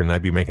violation.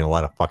 I'd be making a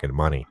lot of fucking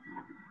money.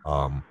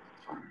 Um,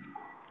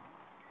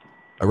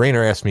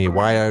 Rainer asked me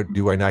why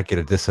do I not get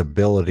a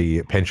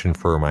disability pension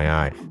for my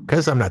eye?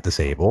 Because I'm not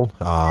disabled.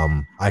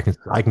 I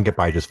can get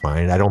by just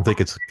fine. I don't think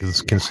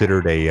it's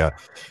considered a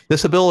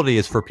disability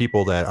is for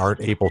people that aren't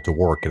able to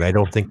work, and I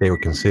don't think they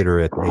would consider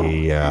it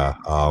a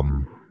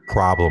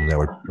problem that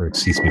would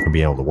cease me from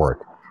being able to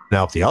work.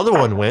 Now, if the other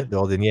one went,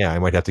 well, then yeah, I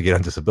might have to get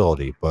on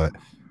disability. But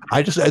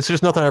it's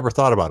just nothing I ever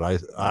thought about.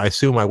 I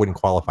assume I wouldn't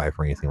qualify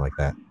for anything like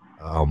that.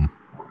 Um,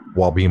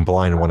 while being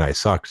blind in one eye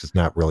sucks, it's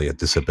not really a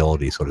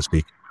disability, so to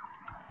speak.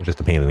 It's just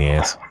a pain in the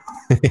ass.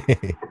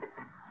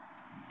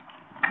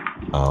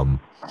 um,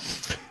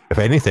 if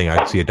anything,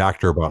 I'd see a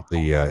doctor about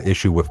the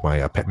issue with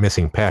my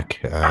missing pec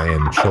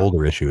and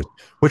shoulder issues,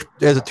 which,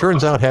 as it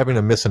turns out, having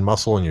a missing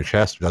muscle in your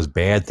chest does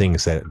bad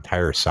things to that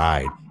entire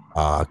side.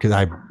 Because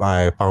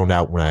I found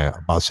out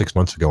about 6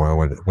 months ago, I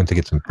went to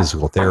get some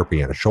physical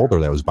therapy on a shoulder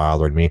that was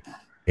bothering me.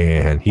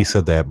 And he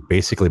said that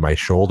basically my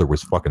shoulder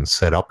was fucking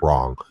set up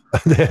wrong.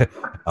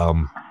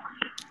 um,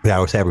 that I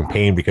was having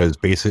pain because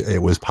basically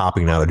it was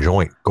popping out of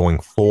joint going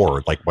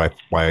forward. Like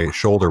my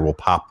shoulder will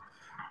pop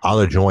out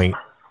of joint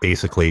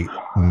basically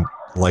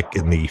like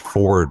in the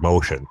forward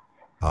motion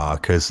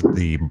because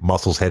the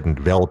muscles hadn't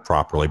developed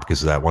properly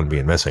because of that one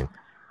being missing.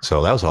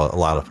 So that was a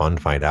lot of fun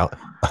to find out.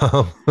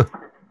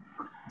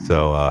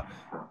 so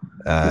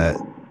uh,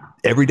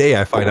 every day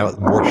I find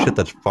out more shit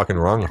that's fucking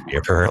wrong with me,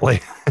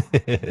 apparently.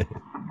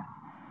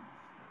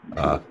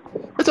 uh,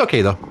 it's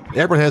okay though.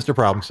 Everyone has their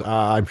problems.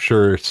 I'm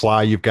sure,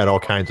 Sly, you've got all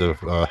kinds of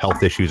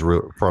health issues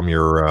from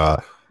your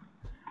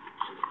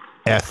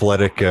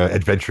athletic,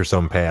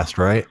 adventuresome past,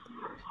 right?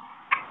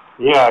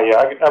 Yeah,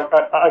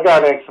 I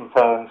got aches and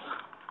pains.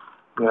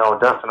 You know,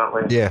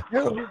 definitely. Yeah,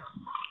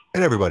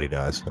 and everybody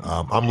does.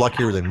 I'm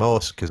luckier than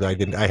most because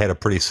I had a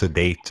pretty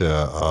sedate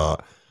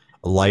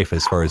life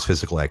as far as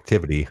physical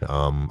activity.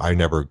 I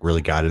never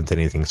really got into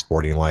anything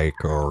sporting like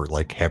or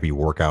like heavy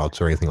workouts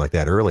or anything like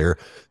that earlier.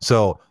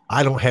 So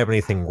I don't have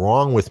anything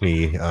wrong with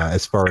me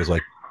as far as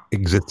like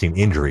existing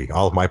injury.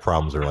 All of my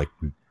problems are like,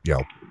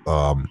 you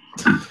know,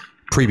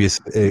 previous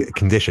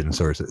conditions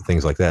or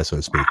things like that, so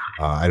to speak.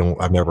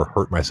 I've never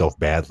hurt myself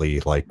badly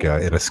like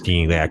in a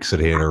skiing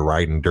accident or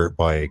riding dirt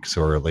bikes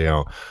or, you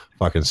know,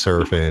 fucking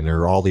surfing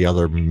or all the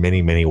other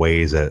many, many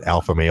ways that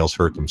alpha males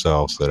hurt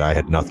themselves that I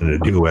had nothing to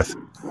do with.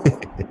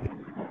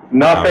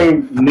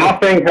 Nothing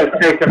has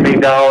taken me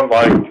down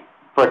like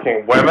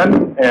freaking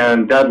women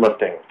and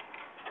deadlifting.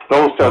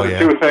 Those are Oh the yeah.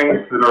 two things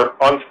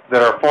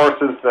that are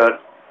forces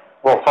that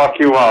will fuck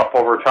you up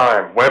over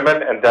time.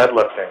 Women and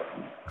deadlifting.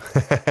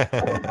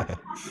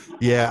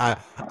 Yeah,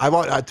 I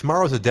want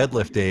tomorrow's a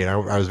deadlift day, and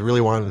I was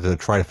really wanting to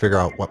try to figure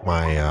out what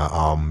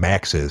my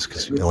max is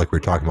because, like we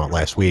were talking about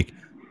last week.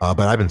 But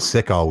I've been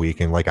sick all week,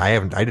 and like I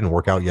didn't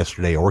work out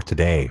yesterday or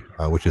today,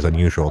 which is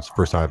unusual. It's the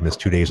first time I've missed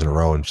 2 days in a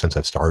row and since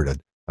I've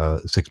started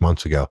 6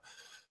 months ago.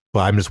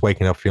 But I'm just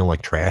waking up feeling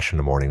like trash in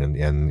the morning,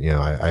 and you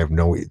know I have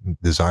no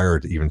desire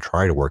to even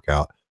try to work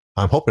out.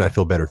 I'm hoping I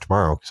feel better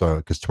tomorrow,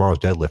 because tomorrow's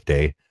deadlift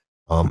day.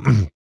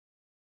 Um,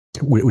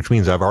 which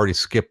means I've already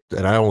skipped,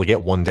 and I only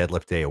get one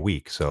deadlift day a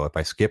week. So if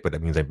I skip it,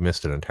 that means I've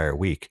missed an entire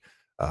week.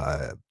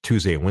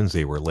 Tuesday and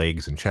Wednesday were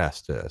legs and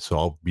chest, so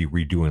I'll be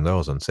redoing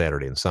those on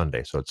Saturday and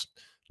Sunday. So it's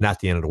not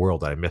the end of the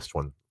world that I missed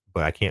one,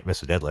 but I can't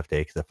miss a deadlift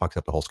day because that fucks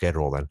up the whole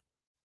schedule then.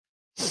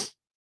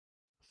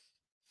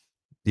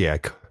 Yeah.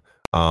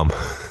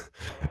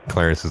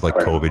 Clarence is like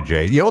COVID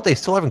J. You know what? They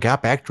still haven't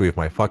got back to me with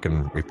my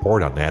fucking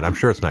report on that. I'm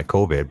sure it's not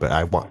COVID, but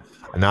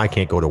now I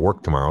can't go to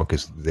work tomorrow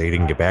because they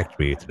didn't get back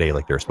to me today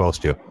like they're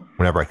supposed to.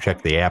 Whenever I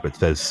check the app, it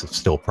says it's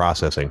still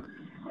processing.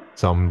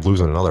 So I'm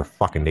losing another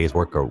fucking day's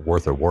worth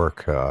of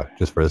work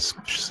just for this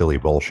silly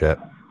bullshit.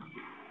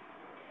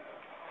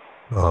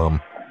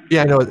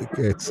 Yeah, I know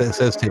it says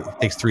it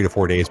takes 3 to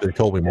 4 days, but it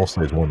told me most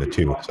of it is 1 to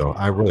 2. So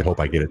I really hope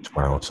I get it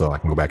tomorrow so I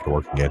can go back to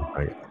work again.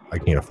 I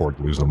can't afford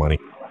to lose the money.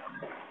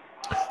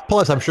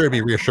 Plus, I'm sure it'd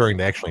be reassuring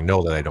to actually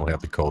know that I don't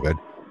have the COVID.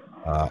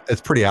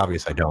 It's pretty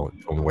obvious I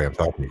don't from the way I'm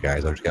talking to you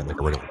guys. I've just got like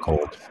a regular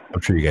cold.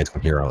 I'm sure you guys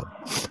can hear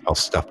how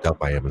stuffed up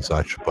I am and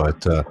such,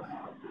 but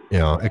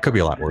it could be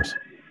a lot worse.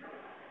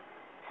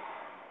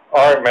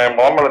 All right, man.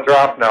 Well, I'm going to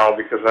drop now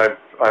because I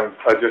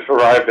just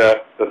arrived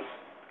at this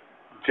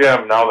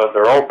gym now that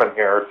they're open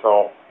here.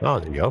 So. Oh,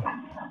 there you go.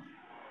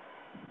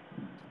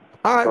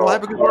 All right. Well,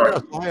 have a good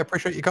workout. I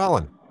appreciate you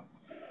calling.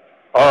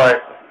 All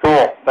right.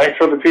 Cool. Thanks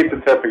for the pizza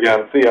tip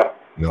again. See ya.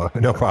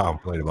 No problem.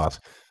 Later, boss.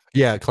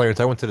 Yeah, Clarence,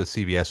 I went to the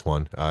CVS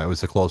one. It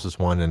was the closest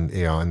one, and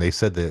and they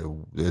said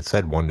that it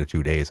said 1 to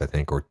 2 days, I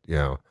think, or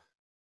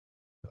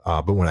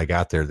but when I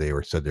got there,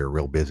 said they were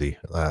real busy.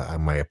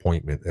 My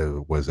appointment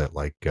was at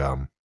like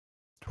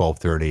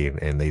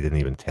 12:30, and they didn't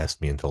even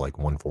test me until like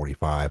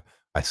 1:45.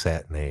 I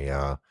sat in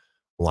a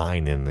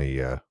line in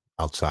the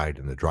outside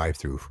in the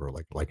drive-through for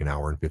like an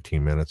hour and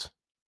 15 minutes.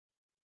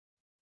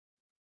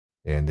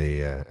 And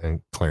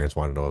and Clarence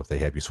wanted to know if they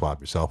have you swab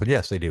yourself, and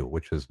yes, they do,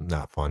 which is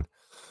not fun.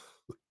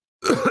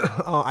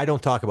 I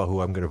don't talk about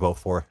who I'm going to vote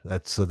for.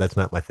 That's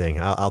not my thing.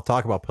 I'll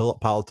talk about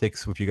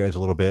politics with you guys a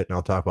little bit, and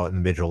I'll talk about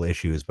individual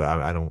issues, but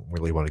I don't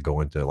really want to go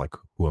into like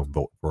who I'm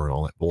voting for and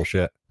all that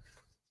bullshit.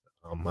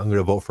 I'm going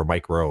to vote for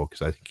Mike Rowe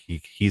because I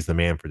think he's the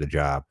man for the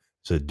job.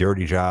 It's a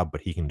dirty job,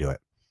 but he can do it.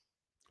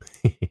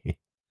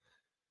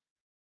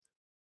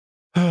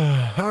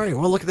 All right.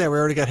 Well, look at that. We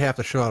already got half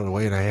the show out of the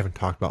way, and I haven't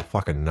talked about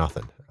fucking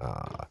nothing.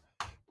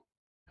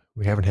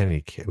 We haven't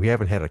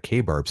had a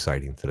K-Barb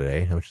sighting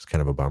today, which is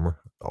kind of a bummer.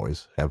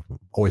 Always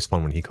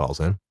fun when he calls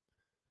in.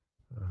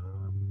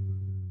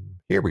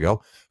 Here we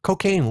go.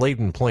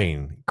 Cocaine-laden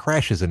plane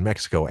crashes in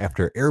Mexico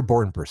after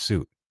airborne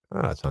pursuit.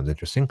 Oh, that sounds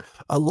interesting.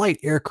 A light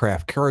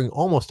aircraft carrying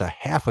almost a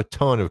half a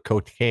ton of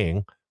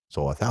cocaine,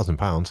 so 1,000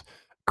 pounds,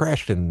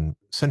 crashed in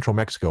central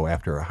Mexico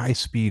after a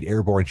high-speed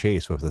airborne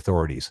chase with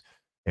authorities,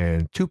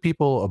 and 2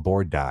 people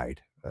aboard died.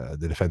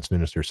 The defense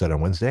minister said on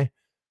Wednesday.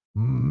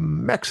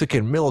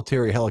 Mexican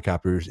military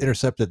helicopters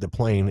intercepted the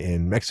plane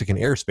in Mexican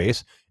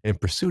airspace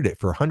and pursued it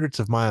for hundreds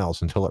of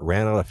miles until it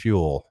ran out of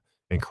fuel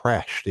and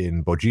crashed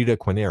in Bojita,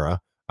 Quinera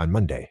on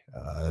Monday,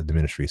 the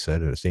ministry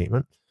said in a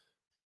statement.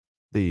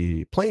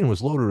 The plane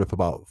was loaded with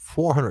about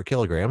 400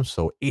 kilograms,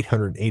 so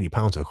 880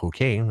 pounds of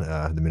cocaine,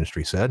 the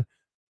ministry said.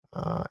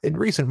 In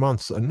recent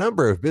months, a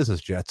number of business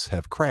jets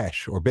have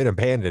crashed or been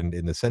abandoned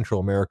in the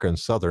Central America and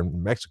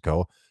southern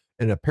Mexico,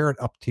 an apparent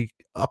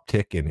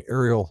uptick in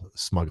aerial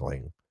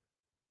smuggling.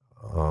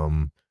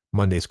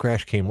 Monday's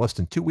crash came less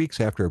than 2 weeks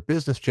after a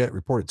business jet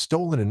reported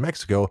stolen in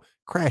Mexico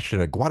crashed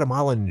in a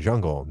Guatemalan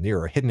jungle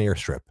near a hidden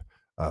airstrip,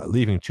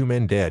 leaving 2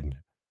 men dead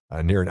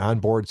near an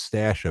onboard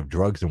stash of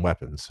drugs and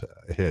weapons.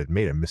 It had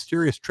made a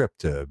mysterious trip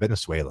to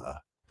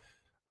Venezuela.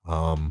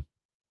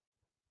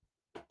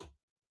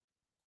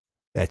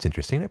 That's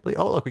interesting. I believe.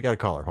 Oh, look, we got a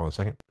caller. Hold on a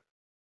second.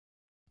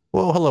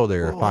 Well, hello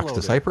there, Fox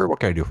Decipher. What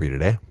can I do for you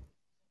today?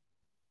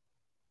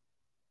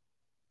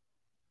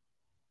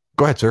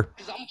 Go ahead, sir.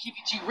 Because I'm going to keep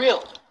it G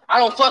real. I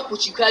don't fuck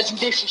with you because you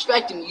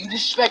disrespecting me. You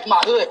disrespect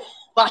my hood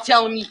by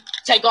telling me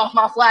take off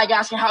my flag,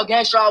 asking how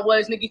gangster I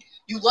was, nigga.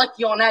 You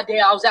lucky on that day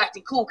I was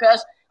acting cool,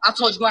 cuz. I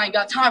told you I ain't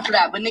got time for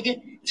that, but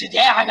nigga, today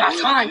I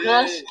got time,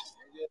 cuz.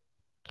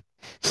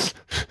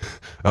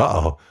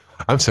 Uh-oh.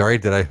 I'm sorry.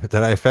 Did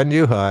I offend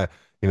you? I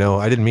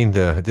didn't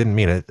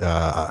mean it.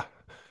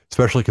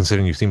 Especially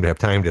considering you seem to have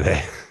time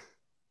today.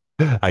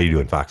 How you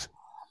doing, Fox?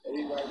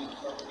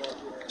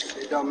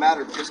 It don't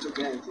matter. Pistol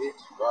game, bitch.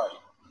 Right.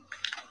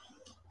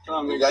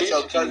 Come on, got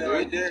your cousin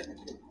right there.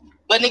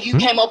 But nigga, you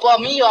came up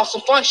on me on some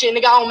fun shit,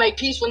 nigga. I don't make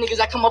peace with niggas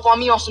that come up on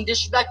me on some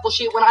disrespectful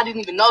shit when I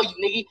didn't even know you,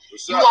 nigga.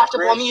 You walked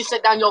up on me and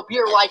set down your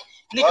beer like,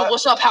 nigga,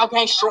 what's up? How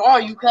gangster are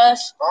you,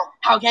 cuz?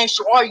 How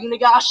gangster are you,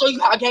 nigga? I'll show you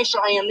how gangster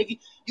I am, nigga.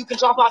 You can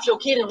drop off your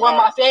kid and run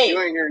my fade.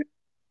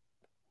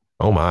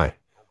 Oh my.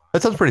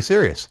 That sounds pretty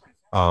serious.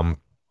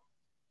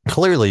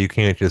 Clearly you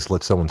can't just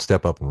let someone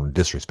step up and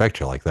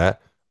disrespect you like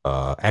that.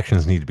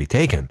 Actions need to be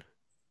taken,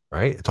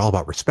 right? It's all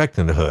about respect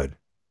in the hood.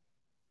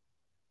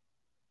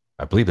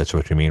 I believe that's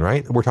what you mean,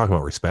 right? We're talking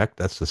about respect.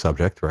 That's the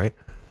subject, right?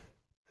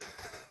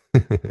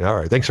 All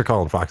right. Thanks for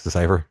calling, Fox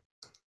Decipher.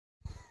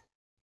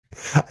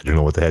 I don't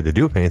know what they had to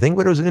do with anything,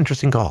 but it was an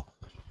interesting call.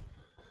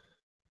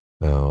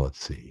 Oh,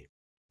 let's see.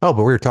 Oh,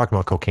 but we were talking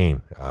about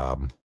cocaine. Yeah,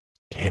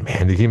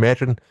 man, did you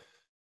imagine?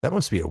 That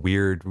must be a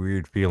weird,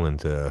 weird feeling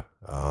to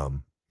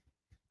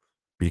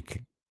be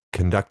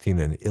conducting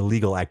an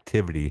illegal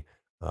activity.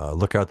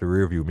 Look out the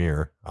rearview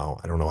mirror. Oh,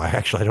 I don't know.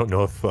 I don't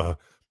know if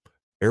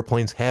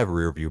airplanes have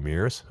rearview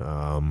mirrors.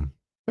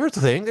 There's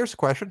the thing. There's a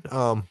question.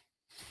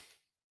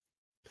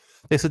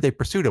 They said they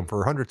pursued him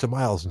for hundreds of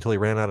miles until he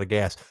ran out of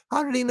gas.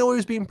 How did he know he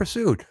was being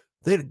pursued?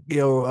 They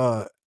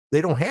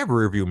don't have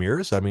rearview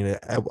mirrors. I mean,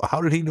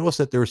 how did he notice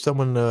that there was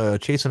someone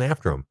chasing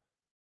after him?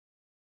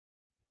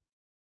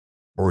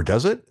 Or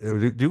does it?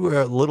 Do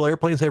little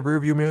airplanes have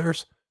rearview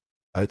mirrors?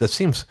 That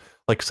seems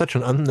like such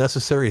an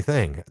unnecessary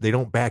thing. They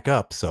don't back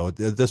up, so it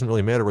doesn't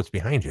really matter what's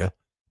behind you.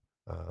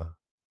 Uh,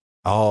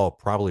 oh,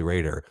 probably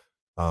radar.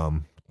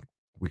 Um,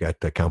 we got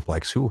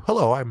Complex. Who?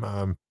 Hello, I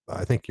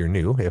think you're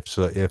new. If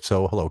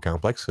so, hello,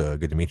 Complex.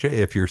 Good to meet you.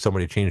 If you're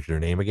somebody changed their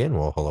name again,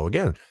 well, hello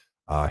again.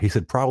 He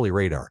said probably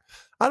radar.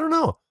 I don't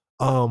know.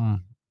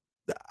 Um,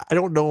 I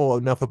don't know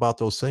enough about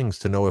those things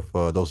to know if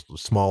those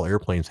small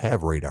airplanes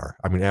have radar.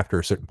 I mean, uh,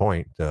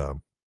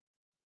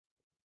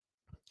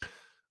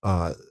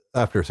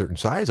 after a certain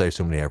size, I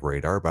assume they have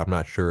radar, but I'm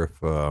not sure if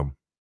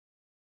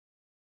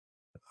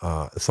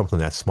something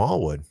that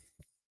small would.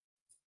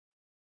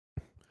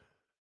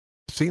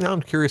 See, now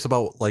I'm curious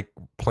about like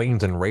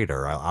planes and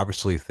radar.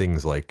 Obviously,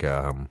 things like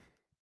air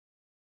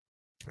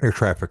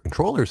traffic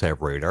controllers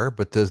have radar,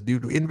 but do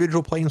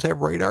individual planes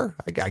have radar?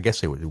 I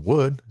guess they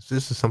would.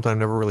 This is something I've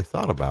never really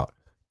thought about.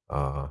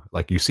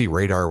 Like you see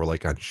radar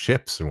like on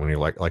ships, and when you're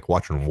like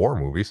watching war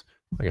movies,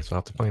 I guess I'll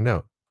have to find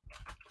out.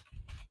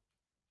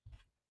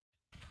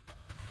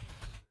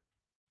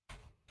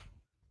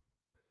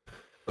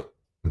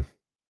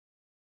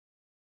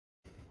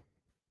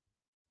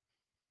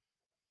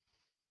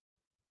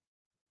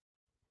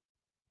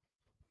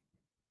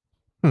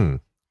 Hmm.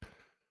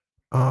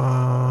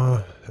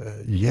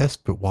 Yes,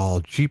 but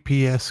while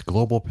GPS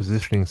global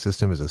positioning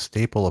system is a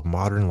staple of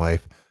modern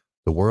life,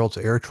 the world's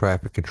air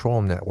traffic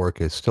control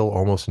network is still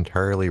almost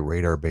entirely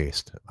radar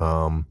based.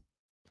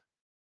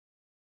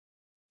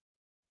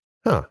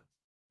 Huh?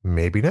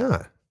 Maybe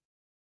not.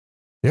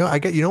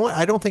 You know what?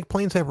 I don't think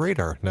planes have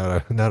radar. Now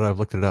that I've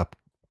looked it up,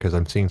 because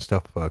I'm seeing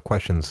stuff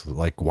questions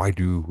like why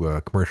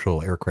do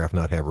commercial aircraft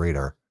not have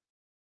radar?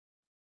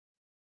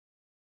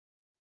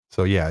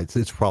 So yeah,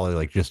 it's probably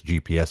like just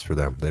GPS for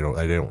them. They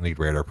don't need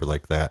radar for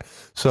like that.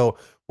 So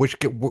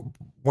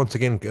once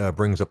again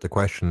brings up the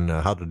question: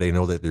 how did they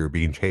know that they were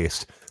being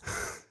chased?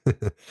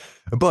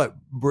 But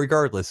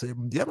regardless,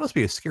 that must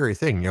be a scary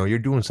thing. You're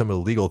doing some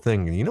illegal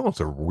thing, and it's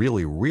a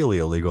really, really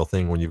illegal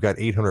thing when you've got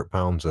 800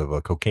 pounds of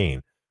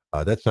cocaine.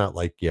 That's not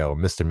like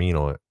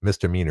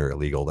misdemeanor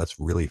illegal. That's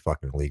really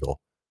fucking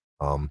illegal.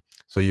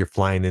 So you're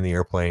flying in the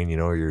airplane.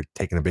 You're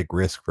taking a big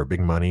risk for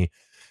big money.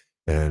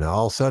 And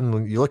all of a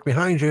sudden, you look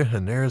behind you,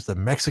 and there's the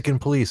Mexican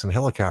police and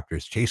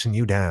helicopters chasing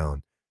you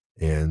down.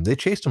 And they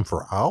chased him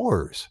for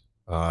hours.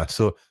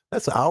 So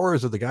that's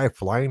hours of the guy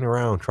flying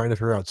around trying to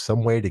figure out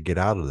some way to get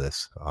out of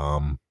this.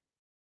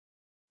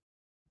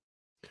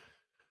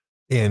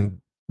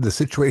 And the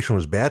situation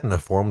was bad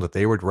enough for them that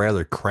they would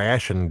rather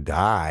crash and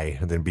die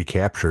than be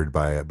captured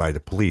by the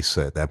police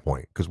at that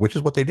point. Which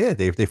is what they did.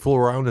 They flew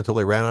around until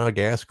they ran out of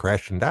gas,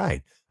 crashed and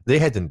died.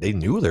 They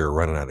knew they were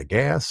running out of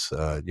gas.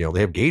 They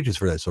have gauges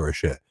for that sort of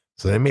shit.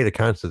 So they made a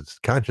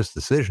conscious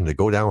decision to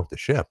go down with the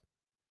ship.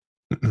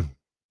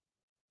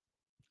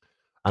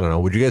 I don't know.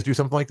 Would you guys do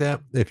something like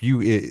that if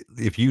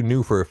you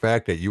knew for a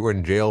fact that you were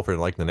in jail for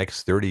like the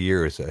next 30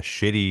 years, a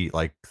shitty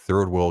like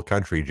third world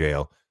country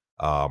jail?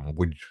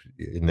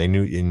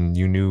 And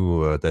you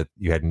knew that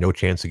you had no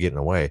chance of getting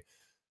away.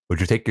 Would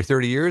you take your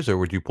 30 years or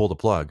would you pull the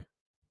plug?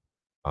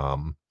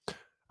 Um,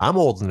 I'm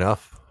old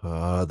enough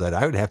that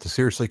I would have to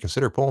seriously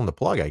consider pulling the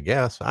plug. I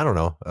guess I don't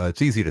know.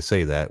 It's easy to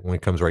say that when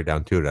it comes right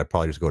down to it. I'd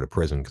probably just go to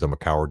prison because I'm a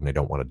coward and I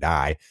don't want to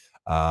die.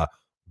 Uh,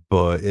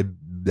 but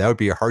that would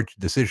be a hard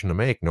decision to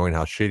make, knowing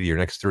how shitty your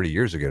next 30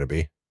 years are going to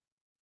be.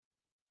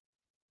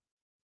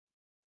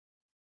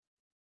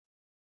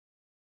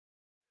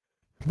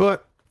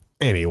 But,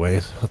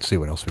 anyways, let's see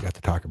what else we got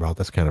to talk about.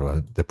 That's kind of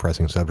a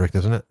depressing subject,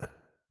 isn't it?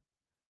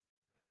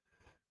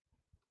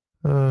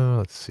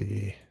 Let's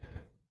see.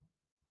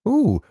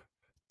 Ooh,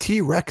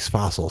 T Rex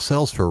fossil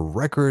sells for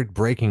record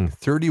breaking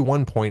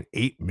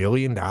 $31.8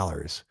 million.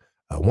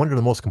 One of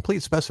the most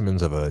complete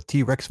specimens of a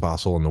T Rex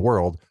fossil in the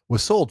world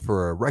was sold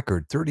for a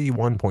record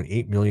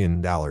 $31.8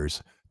 million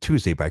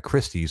Tuesday by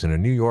Christie's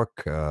in New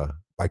York,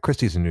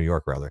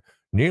 rather,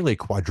 nearly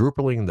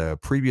quadrupling the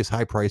previous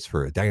high price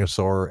for a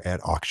dinosaur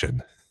at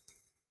auction.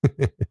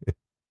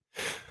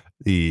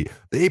 The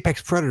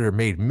apex predator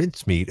made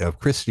mincemeat of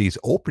Christie's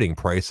opening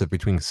price of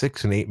between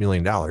 $6 and $8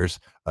 million,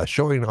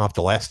 showing off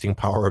the lasting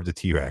power of the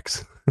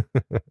T-Rex.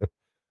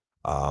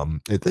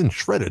 It then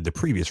shredded the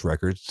previous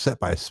record set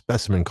by a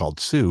specimen called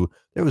Sue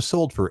that was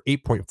sold for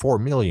 $8.4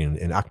 million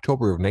in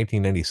October of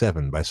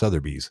 1997 by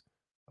Sotheby's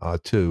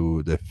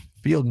to the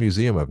Field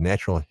Museum of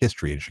Natural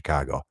History in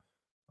Chicago.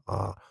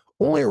 Uh,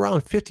 Only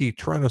around 50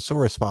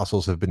 Tyrannosaurus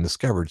fossils have been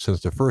discovered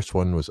since the first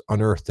one was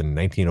unearthed in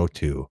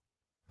 1902.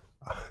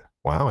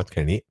 Wow, that's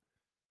kind of neat.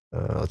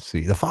 Let's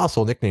see. The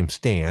fossil, nicknamed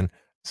Stan,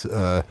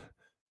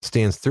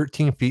 stands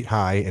 13 feet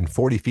high and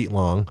 40 feet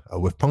long,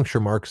 with puncture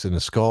marks in the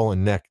skull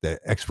and neck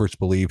that experts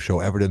believe show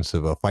evidence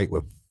of a fight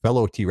with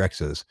fellow T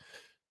Rexes.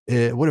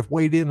 It would have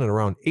weighed in at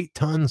around 8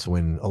 tons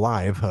when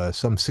alive,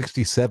 some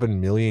 67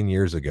 million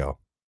years ago.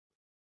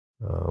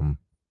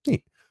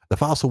 Neat. The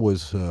fossil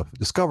was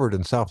discovered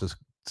in South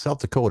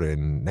Dakota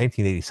in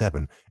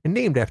 1987 and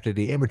named after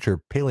the amateur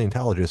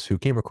paleontologist who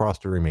came across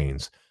the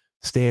remains,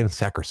 Stan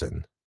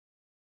Sackerson.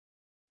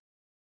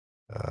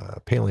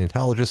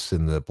 Paleontologists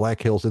in the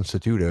Black Hills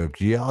Institute of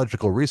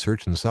Geological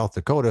Research in South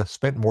Dakota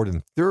spent more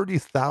than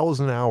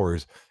 30,000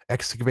 hours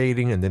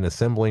excavating and then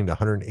assembling the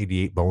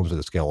 188 bones of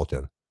the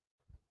skeleton.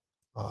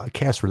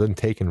 Casts were then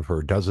taken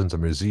for dozens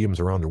of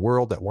museums around the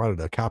world that wanted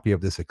a copy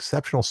of this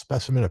exceptional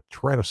specimen of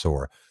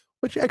Tyrannosaur,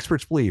 which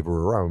experts believe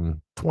were around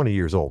 20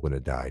 years old when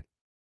it died.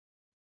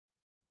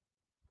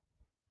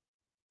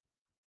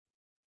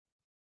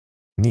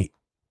 Neat.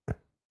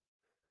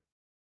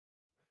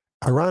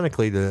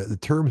 Ironically, the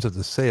terms of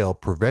the sale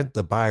prevent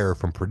the buyer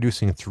from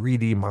producing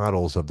 3D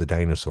models of the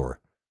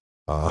dinosaur.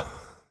 Uh,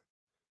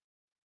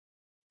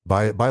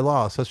 by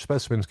law, such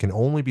specimens can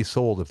only be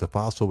sold if the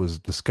fossil was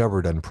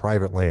discovered on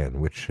private land,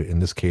 which in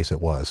this case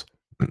it was.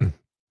 So,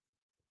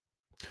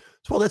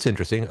 well, that's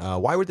interesting.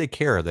 Why would they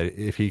care that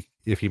if he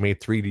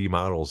made 3D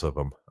models of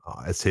him?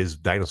 It's his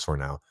dinosaur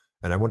now,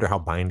 and I wonder how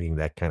binding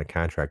that kind of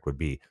contract would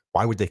be.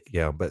 Why would they?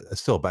 Yeah, but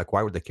still, Beck,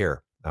 why would they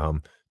care?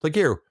 Like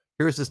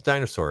here's this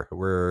dinosaur.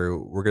 We're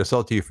going to sell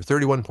it to you for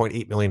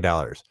 $31.8 million,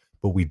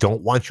 but we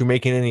don't want you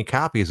making any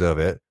copies of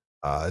it.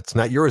 It's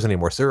not yours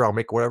anymore, sir. I'll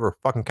make whatever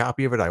fucking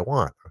copy of it I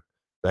want.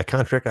 That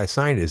contract I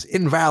signed is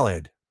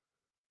invalid.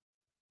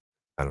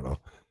 I don't know.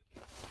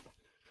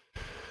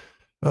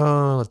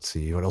 Let's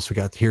see what else we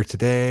got here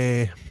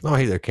today. Oh,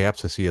 hey there,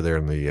 Caps. I see you there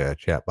in the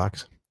chat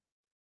box.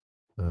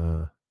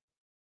 Where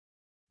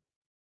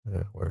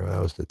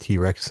that was the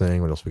T-Rex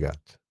thing. What else we got?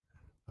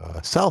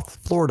 South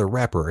Florida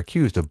rapper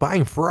accused of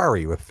buying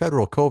Ferrari with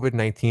federal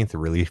COVID-19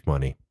 relief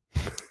money.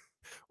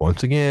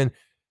 Once again,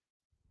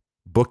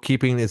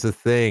 bookkeeping is a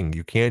thing.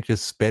 You can't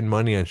just spend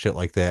money on shit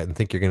like that and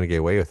think you're going to get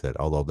away with it.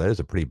 Although that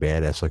is a pretty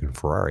badass looking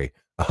Ferrari.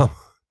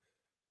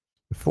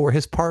 For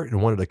his part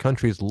in one of the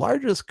country's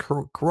largest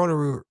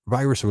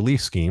coronavirus relief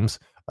schemes,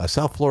 a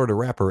South Florida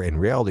rapper and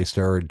reality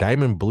star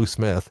Diamond Blue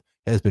Smith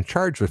has been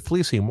charged with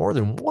fleecing more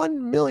than $1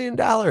 million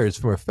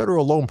from a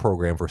federal loan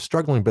program for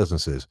struggling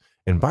businesses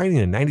and buying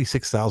a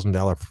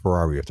 $96,000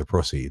 Ferrari with the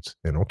proceeds.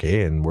 And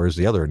where's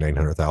the other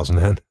 $900,000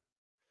 then?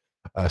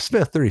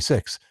 Smith,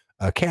 36,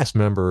 a cast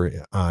member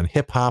on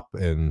Hip Hop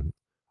and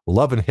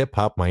Love and Hip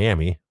Hop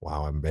Miami.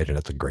 Wow, I imagine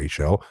that's a great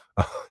show.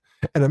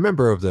 And a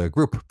member of the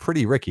group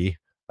Pretty Ricky,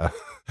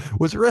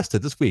 was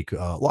arrested this week,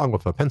 along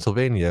with a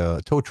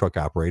Pennsylvania tow truck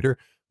operator,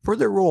 for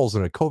their roles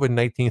in a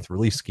COVID-19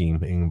 relief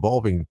scheme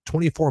involving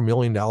 $24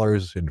 million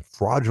in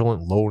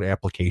fraudulent loan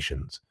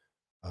applications.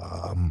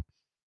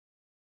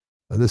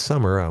 This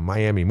summer, a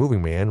Miami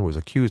moving man was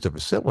accused of a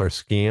similar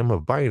scam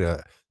of buying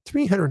a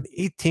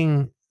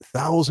 $318,000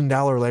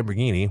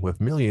 Lamborghini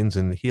with millions,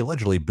 and he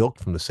allegedly bilked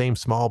from the same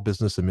Small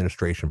Business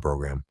Administration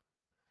program.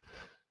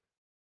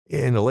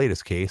 In the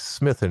latest case,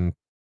 Smith and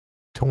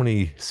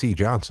Tony C.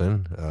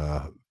 Johnson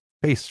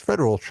faced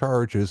federal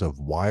charges of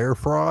wire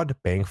fraud,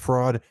 bank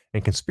fraud,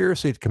 and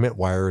conspiracy to commit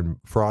wire and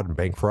fraud and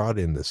bank fraud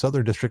in the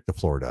Southern District of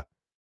Florida.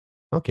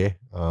 Okay.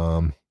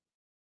 So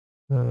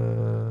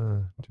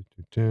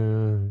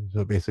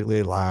basically,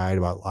 they lied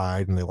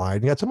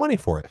and got some money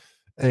for it.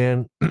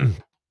 And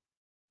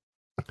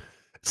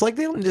it's like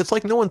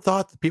no one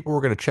thought that people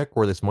were going to check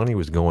where this money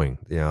was going.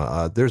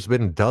 There's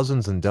been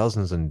dozens and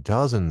dozens and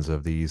dozens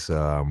of these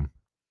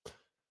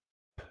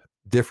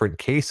different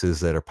cases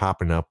that are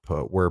popping up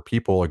where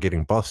people are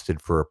getting busted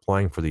for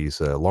applying for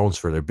these loans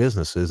for their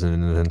businesses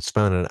and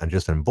spending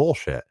it on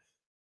bullshit.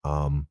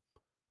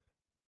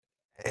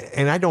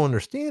 And I don't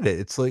understand it.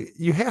 It's like,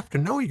 you have to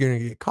know you're going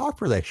to get caught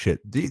for that shit.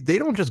 They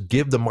don't just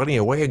give the money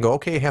away and go,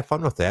 okay, have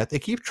fun with that. They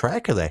keep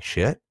track of that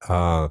shit.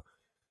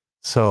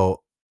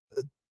 So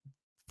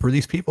for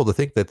these people to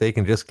think that they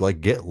can just like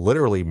get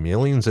literally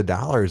millions of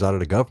dollars out of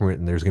the government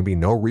and there's going to be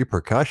no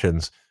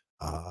repercussions,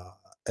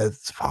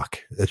 it's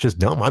just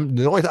dumb.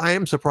 I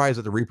am surprised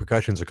that the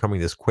repercussions are coming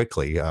this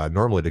quickly.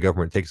 Normally the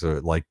government takes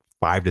like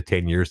 5 to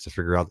 10 years to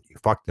figure out that you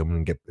fucked them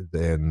and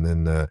then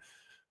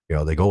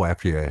they go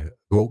after you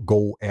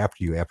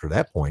after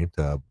that point.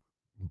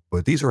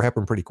 But these are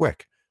happening pretty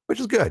quick, which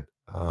is good.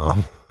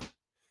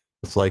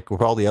 It's like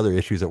with all the other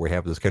issues that we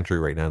have in this country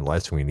right now, the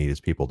last thing we need is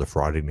people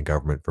defrauding the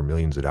government for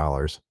millions of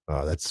dollars.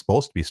 That's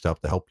supposed to be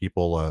stuff to help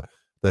people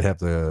that have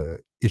the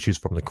issues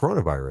from the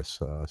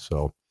coronavirus.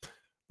 So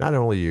not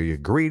only are you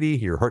greedy,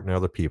 you're hurting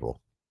other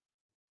people.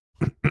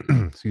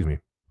 Excuse me.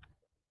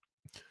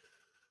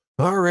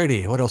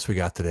 Alrighty, what else we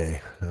got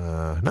today?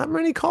 Not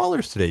many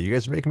callers today. You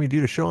guys are making me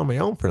do the show on my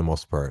own for the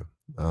most part.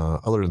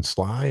 Other than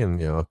Sly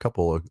and a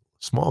couple of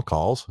small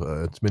calls,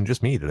 it's been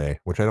just me today,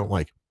 which I don't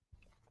like.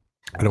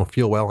 I don't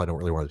feel well. I don't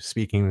really want to be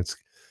speaking.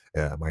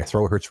 My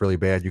throat hurts really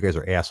bad. You guys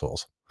are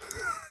assholes.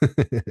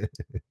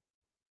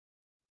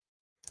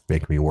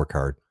 Make me work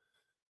hard.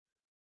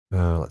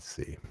 Let's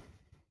see.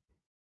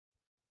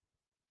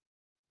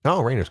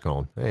 Oh, Rainer's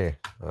calling. Hey,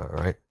 all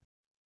right.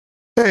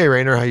 Hey,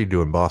 Rainer, how you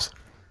doing, boss?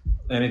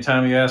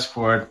 Anytime you ask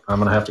for it, I'm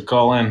gonna have to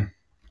call in.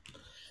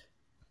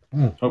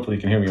 Hopefully,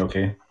 you can hear me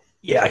okay.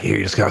 Yeah, I hear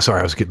you. Sorry,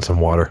 I was getting some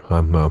water.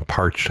 I'm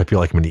parched. I feel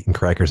like I'm eating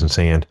crackers and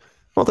sand.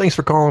 Well, thanks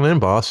for calling in,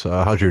 boss.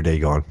 How's your day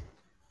going?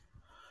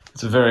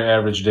 It's a very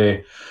average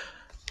day.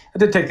 I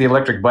did take the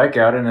electric bike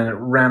out, and then it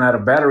ran out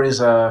of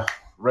batteries right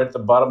at the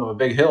bottom of a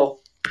big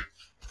hill.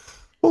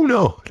 Oh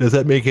no! Does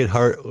that make it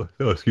hard?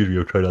 Oh, excuse me.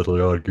 I'll try not to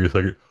yell. Give me a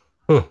second.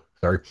 Oh,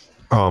 sorry.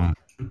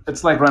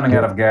 It's like running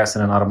out of gas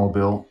in an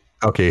automobile.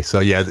 Okay, so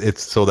yeah,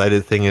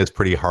 that thing is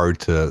pretty hard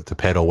to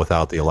pedal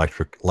without the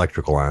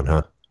electrical on,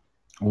 huh?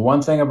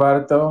 One thing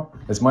about it, though,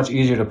 it's much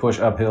easier to push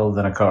uphill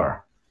than a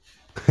car.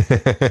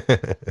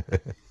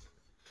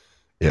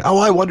 Yeah. Oh,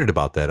 I wondered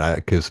about that.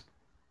 Because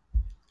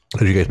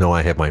as you guys know,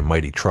 I have my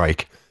mighty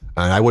trike,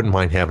 and I wouldn't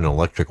mind having an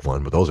electric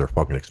one, but those are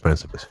fucking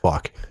expensive as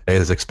fuck.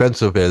 As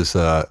expensive as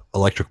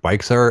electric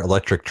bikes are,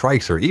 electric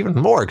trikes are even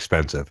more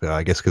expensive.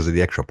 I guess because of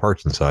the extra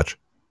parts and such.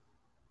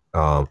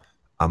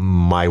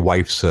 My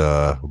wife's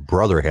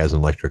brother has an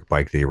electric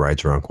bike that he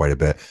rides around quite a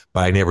bit,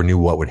 but I never knew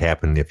what would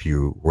happen if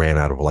you ran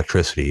out of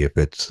electricity. If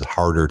it's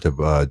harder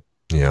to,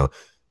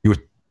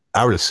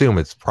 I would assume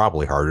it's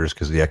probably harder just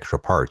because of the extra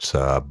parts.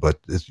 But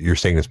you're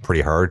saying it's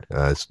pretty hard.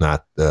 It's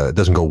not. It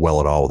doesn't go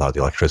well at all without the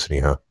electricity,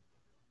 huh?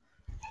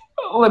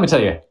 Let me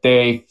tell you,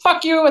 they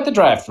fuck you at the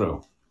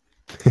drive-thru.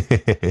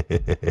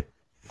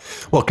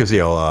 Well, because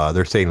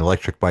they're saying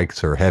electric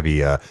bikes are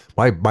heavy.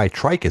 My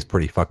trike is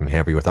pretty fucking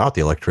heavy without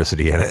the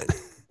electricity in it.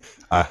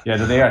 Yeah,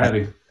 they are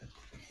heavy.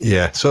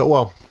 Yeah.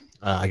 So,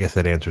 I guess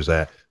that answers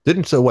that.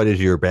 So what, is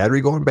your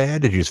battery going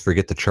bad? Did you just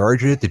forget to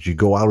charge it? Did you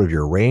go out of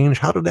your range?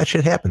 How did that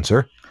shit happen,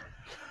 sir?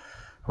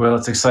 Well,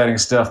 it's exciting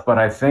stuff, but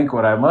I think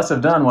what I must have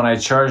done when I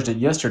charged it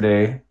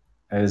yesterday,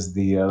 as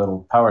the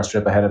little power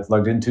strip I had it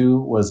plugged into,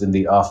 was in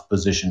the off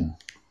position.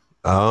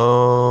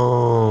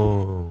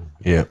 Oh,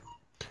 yeah.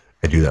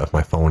 I do that with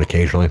my phone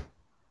occasionally.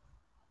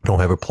 Don't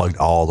have it plugged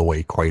all the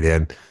way quite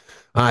in.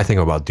 I think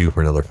I'm about due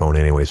for another phone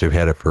anyways. We've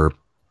had it for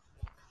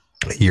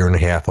a year and a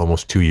half,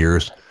 almost 2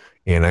 years,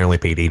 and I only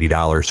paid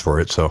 $80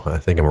 for it, so I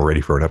think I'm ready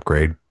for an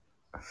upgrade.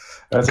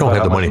 That's about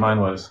how much mine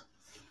was.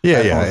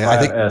 Yeah, iPhone I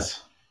think. 5S.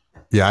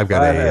 Yeah, I've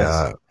got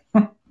 5S.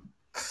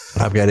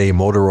 I've got a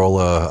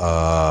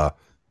Motorola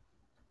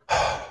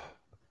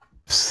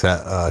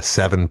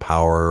 7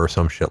 Power or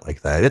some shit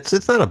like that.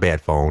 It's not a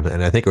bad phone,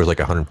 and I think it was like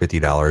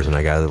 $150, and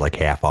I got it like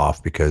half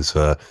off because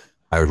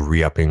I was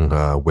re-upping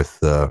with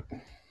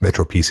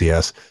Metro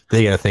PCS.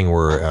 They got a thing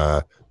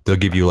where they'll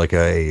give you like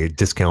a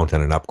discount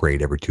on an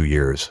upgrade every 2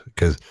 years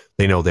because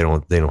they know they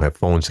don't have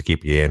phones to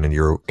keep you in, and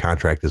your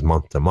contract is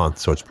month to month,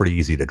 so it's pretty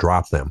easy to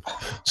drop them.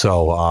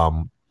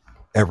 So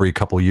every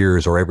couple of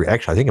years, or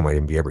actually I think it might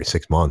even be every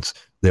 6 months,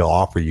 they'll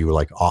offer you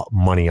like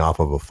money off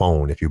of a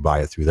phone if you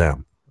buy it through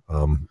them.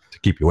 To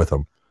keep you with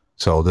them.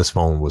 So this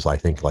phone was, I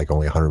think, like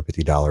only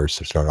 $150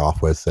 to start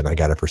off with, and I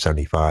got it for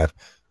 $75.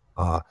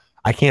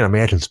 I can't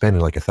imagine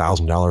spending like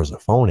 $1,000 on a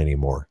phone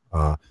anymore.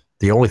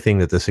 The only thing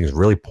that this thing's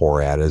really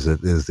poor at is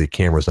the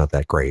camera's not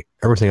that great.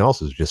 Everything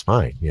else is just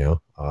fine.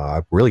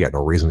 I've really got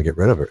no reason to get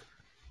rid of it.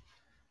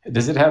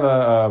 Does it have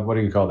a what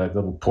do you call that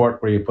little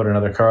port where you put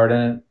another card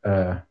in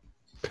it?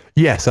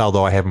 Yes,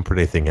 although I haven't put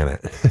anything in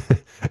it,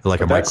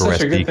 like a micro SD card. That's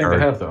such a good thing to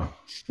have, though.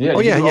 Yeah,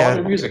 you can do all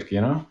your music,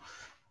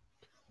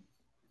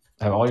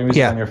 Have all your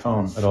music on your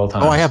phone at all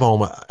times. Oh, I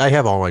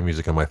have all my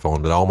music on my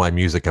phone, but all my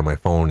music on my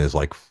phone is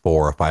like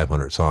 400 or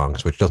 500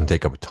 songs, which doesn't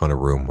take up a ton of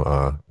room.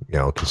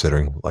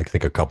 Considering like I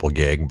think a couple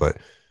gig. But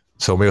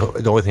so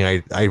the only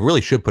thing I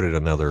really should put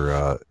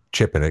another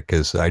chip in it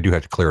because I do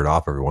have to clear it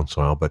off every once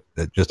in a while. But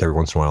just every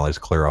once in a while, I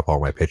just clear up all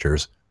my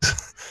pictures.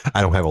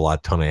 I don't have a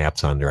ton of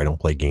apps on there. I don't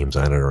play games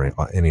on it or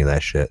any of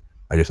that shit.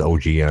 I just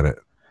OG on it.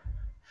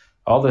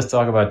 All this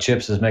talk about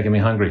chips is making me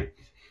hungry.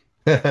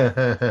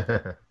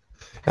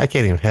 I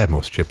can't even have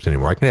most chips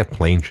anymore. I can have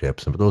plain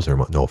chips, but those are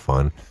no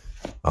fun.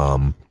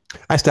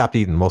 I stopped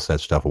eating most of that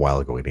stuff a while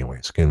ago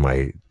anyways, in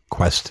my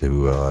quest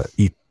to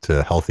eat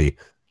healthy.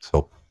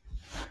 So,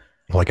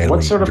 like I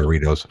don't eat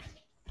Doritos.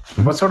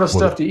 What sort of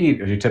stuff do you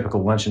eat as your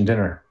typical lunch and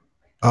dinner?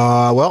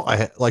 Well,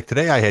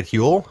 today I had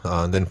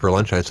Huel. Then for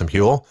lunch I had some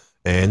Huel,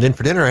 and then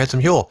for dinner I had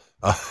some Huel.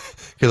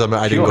 Because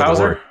I didn't go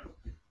to work.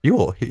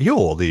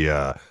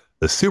 Huel,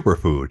 the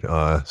superfood.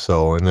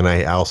 And then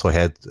I also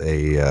had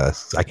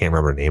I can't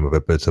remember the name of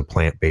it, but it's a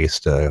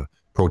plant-based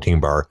protein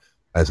bar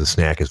as a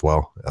snack as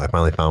well. I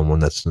finally found one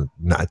that's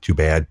not too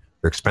bad.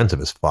 They're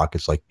expensive as fuck.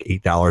 It's like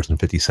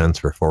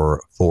 $8.50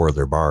 for four of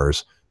their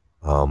bars.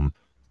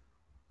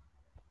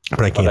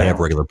 But I can't have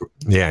regular.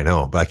 Yeah, I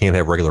know, but I can't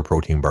have regular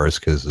protein bars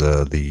because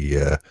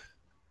the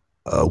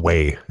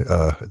whey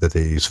that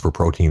they use for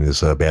protein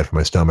is bad for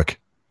my stomach.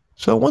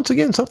 So once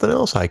again, something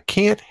else I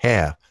can't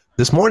have.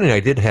 This morning I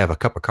did have a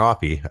cup of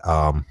coffee,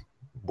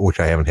 which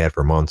I haven't had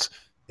for months,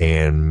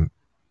 and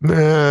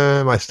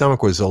My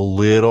stomach was a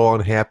little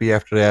unhappy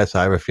after that, so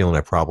I have a feeling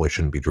I probably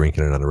shouldn't be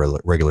drinking it on a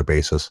regular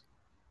basis.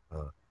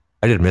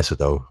 I did miss it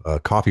though.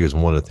 Coffee was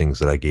one of the things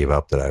that I gave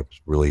up that I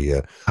was really.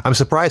 I'm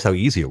surprised how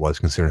easy it was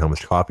considering how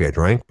much coffee I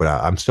drank, but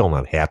I'm still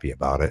not happy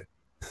about it.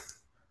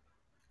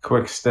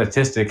 Quick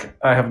statistic: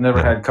 I have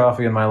never had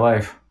coffee in my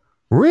life.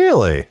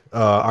 Really?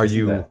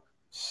 Isn't that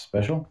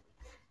special?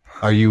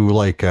 Are you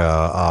like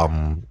a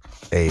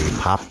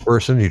pop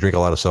person? Do you drink a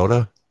lot of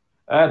soda?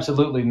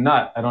 Absolutely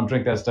not. I don't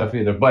drink that stuff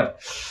either. But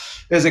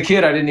as a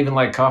kid, I didn't even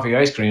like coffee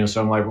ice cream. So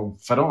I'm like, well,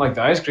 if I don't like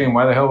the ice cream,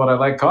 why the hell would I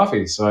like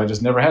coffee? So I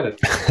just never had it.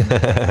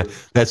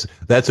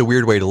 That's a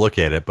weird way to look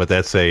at it, but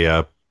that's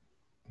a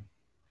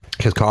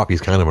because coffee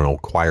is kind of an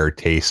acquired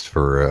taste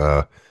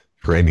for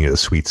any of the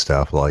sweet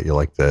stuff. Like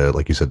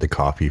you said, the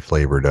coffee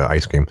flavored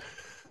ice cream.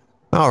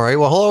 All right.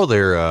 Well, hello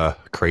there,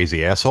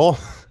 crazy asshole.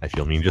 I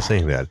feel mean just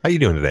saying that. How you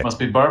doing today? Must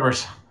be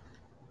barbers.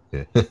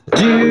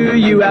 Do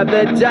you have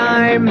the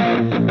time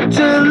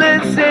to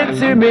listen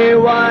to me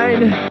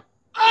whine?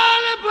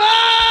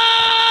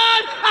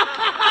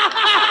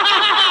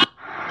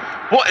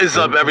 What is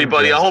up,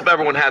 everybody? I hope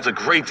everyone has a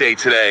great day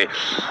today.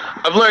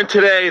 I've learned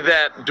today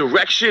that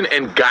direction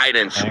and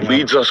guidance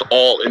leads us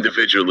all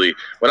individually.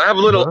 When I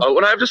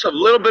have just a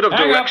little bit of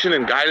direction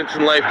and guidance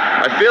in life,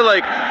 I feel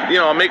like,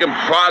 I'm making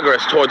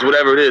progress towards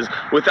whatever it is.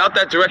 Without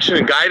that direction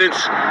and guidance,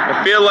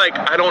 I feel like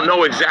I don't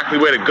know exactly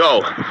where to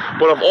go.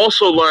 But I've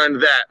also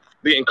learned that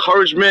the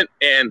encouragement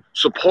and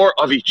support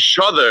of each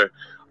other.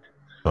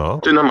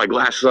 Didn't have my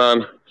glasses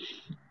on.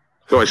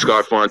 Got my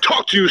scarf on.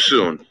 Talk to you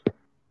soon.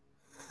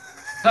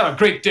 Have a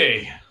great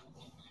day.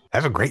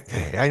 Have a great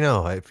day. I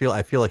know. I feel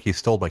like he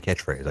stole my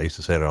catchphrase. I used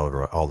to say it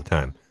all the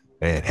time.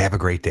 And have a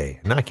great day.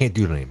 Now I can't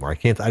do it anymore. I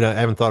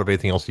haven't thought of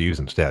anything else to use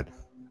instead.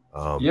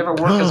 You ever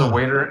work as a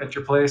waiter at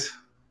your place?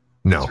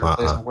 No.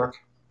 Place of work?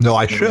 No,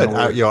 I should.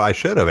 I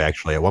should have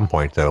actually at one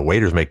point.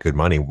 Waiters make good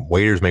money.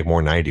 Waiters make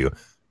more than I do.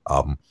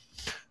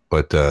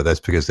 But that's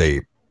because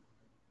the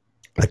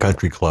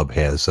country club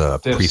has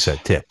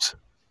preset tips.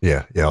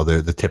 Yeah,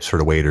 the tips for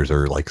the waiters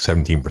are like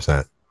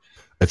 17%.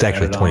 It's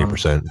actually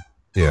 20%.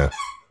 Yeah,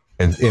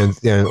 and a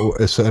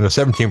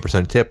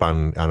 17% tip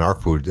on our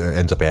food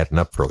ends up adding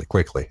up fairly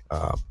quickly.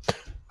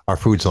 Our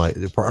food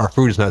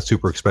is not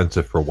super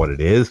expensive for what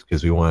it is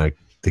because we want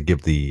to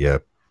give the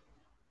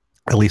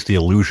at least the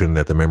illusion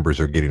that the members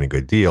are getting a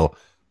good deal,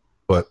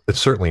 but it's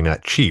certainly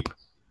not cheap.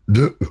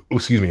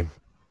 Excuse me.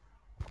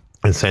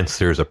 And since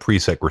there's a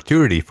preset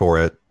gratuity for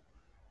it,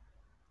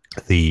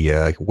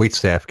 the wait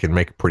staff can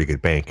make a pretty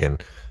good bank.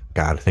 And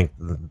God, I think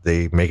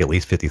they make at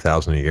least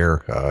 $50,000 a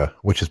year,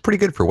 which is pretty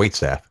good for wait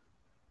staff.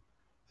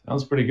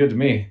 Sounds pretty good to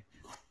me.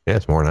 Yeah,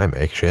 it's more than I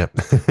make. Shit.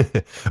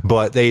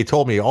 But they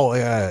told me, oh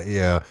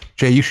yeah,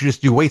 Jay, you should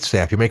just do wait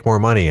staff. You make more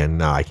money. And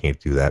no, I can't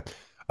do that.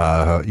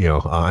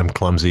 I'm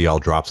clumsy. I'll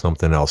drop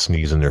something. I'll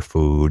sneeze in their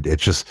food.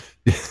 It's just,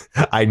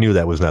 I knew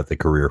that was not the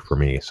career for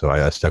me. So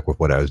I stuck with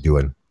what I was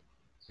doing.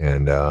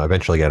 And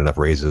eventually got enough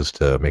raises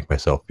to make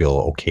myself feel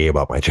okay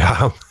about my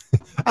job.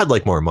 I'd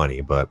like more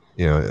money, but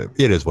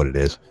it is what it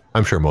is.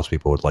 I'm sure most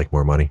people would like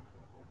more money.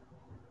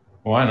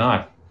 Why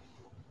not?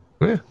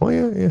 Yeah, well,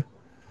 yeah.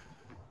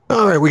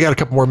 All right, we got a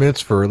couple more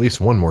minutes for at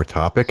least one more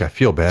topic. I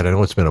feel bad. I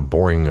know it's been a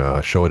boring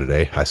show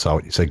today. I saw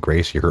what you said,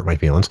 Grace. You hurt my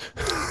feelings.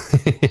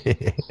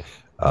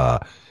 Oh,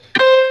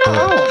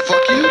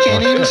 fuck you. You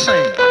can't even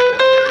sing.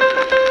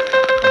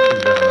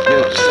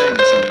 Yeah, just sing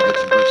this and you get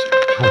some person.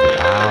 Oh,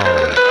 wow.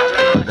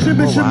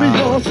 Shimmy,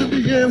 y'all, shimmy,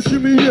 yeah,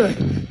 shimmy, yeah.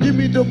 Give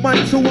me the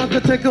mic so I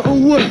can take it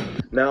away.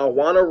 Now, I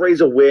want to raise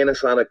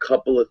awareness on a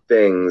couple of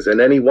things, and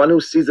anyone who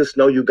sees us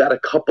know you got a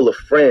couple of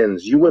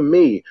friends, you and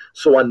me,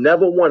 so I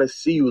never want to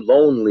see you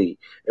lonely.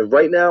 And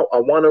right now, I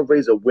want to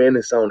raise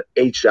awareness on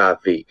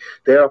HIV.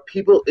 There are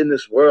people in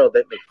this world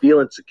that may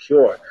feel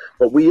insecure,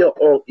 but we are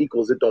all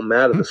equals. It don't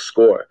matter the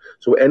score.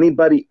 So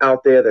anybody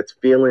out there that's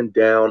feeling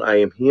down,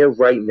 I am here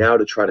right now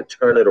to try to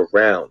turn it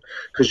around.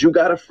 Because you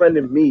got a friend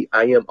in me,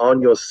 I am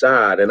on your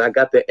side, and I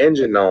got the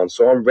engine on,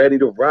 so I'm ready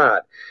to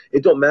ride.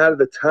 It don't matter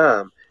the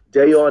time,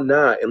 day or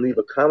night, and leave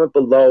a comment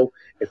below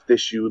if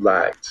this you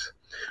liked.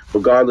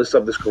 Regardless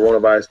of this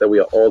coronavirus that we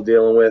are all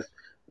dealing with,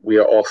 we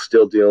are all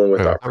still dealing with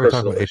our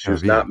personal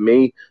issues. Not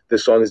me,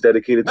 this song is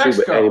dedicated to,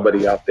 but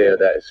anybody out there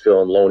that is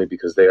feeling lonely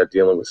because they are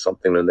dealing with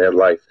something in their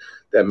life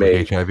that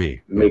may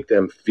make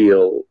them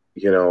feel,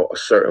 a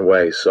certain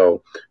way.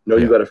 So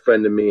you got a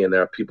friend in me, and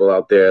there are people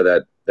out there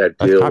that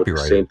deal with the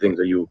same things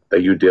that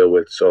you deal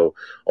with. So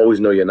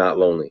always know you're not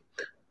lonely.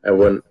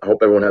 Everyone, I hope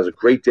everyone has a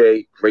great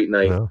day, great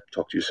night.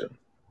 Talk to you soon.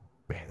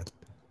 Man,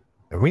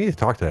 we need to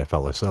talk to that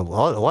fella. So a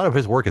lot of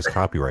his work is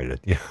copyrighted.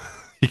 Yeah,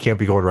 he can't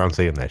be going around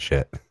saying that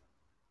shit.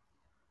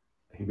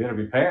 He better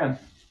be paying.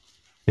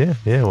 Yeah.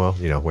 Well,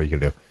 what are you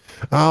gonna do?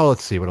 Oh,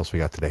 let's see what else we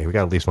got today. We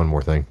got at least one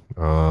more thing.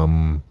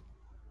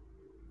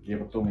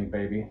 Give it to me,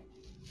 baby.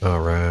 All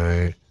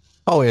right.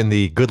 Oh, in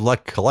the good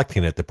luck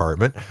collecting it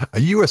department, a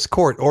U.S.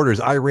 court orders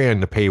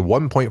Iran to pay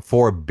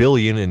 $1.4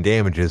 billion in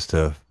damages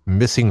to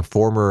missing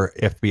former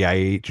FBI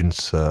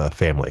agent's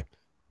family.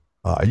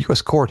 A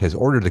U.S. court has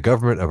ordered the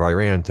government of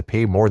Iran to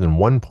pay more than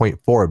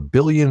 $1.4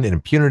 billion in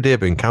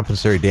punitive and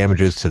compensatory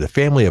damages to the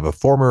family of a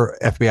former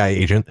FBI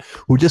agent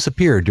who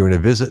disappeared during a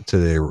visit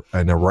to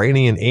an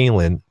Iranian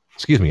island.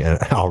 Excuse me, an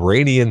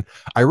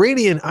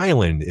Iranian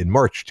island in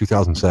March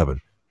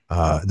 2007.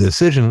 The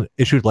decision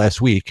issued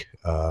last week.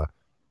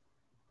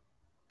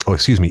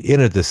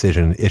 In a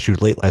decision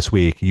issued late last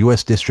week,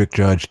 U.S. District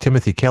Judge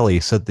Timothy Kelly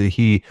said that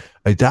he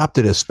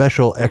adopted a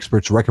special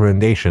expert's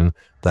recommendation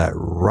that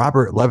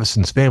Robert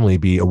Levison's family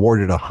be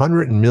awarded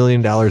 $100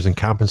 million in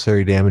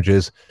compensatory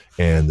damages,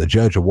 and the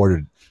judge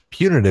awarded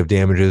punitive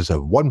damages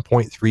of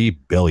 $1.3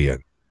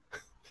 billion.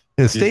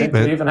 In a Do you think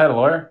statement, they even had a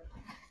lawyer?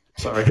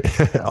 Sorry.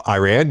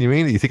 Iran, you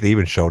mean? You think they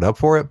even showed up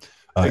for it?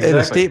 Exactly. In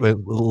a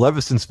statement,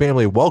 Levison's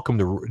family welcomed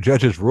the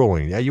judge's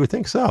ruling. Yeah, you would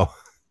think so.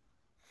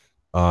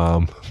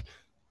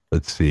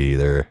 Let's see.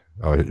 They're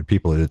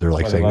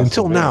like saying,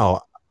 until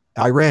now,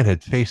 Iran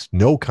had faced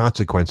no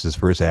consequences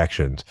for its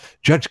actions.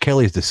 Judge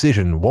Kelly's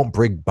decision won't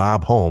bring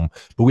Bob home,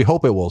 but we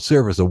hope it will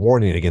serve as a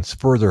warning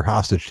against further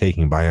hostage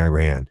taking by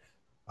Iran.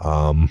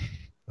 I'm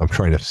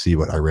trying to see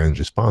what Iran's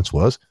response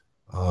was.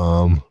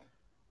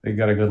 They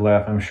got a good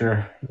laugh, I'm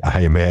sure. I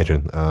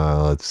imagine.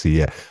 Let's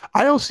see.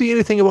 I don't see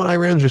anything about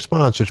Iran's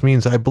response, which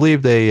means I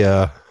believe they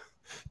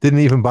didn't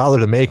even bother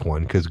to make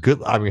one. Because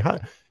how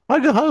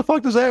the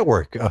fuck does that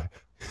work?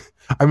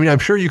 I'm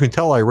sure you can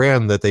tell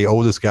Iran that they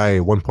owe this guy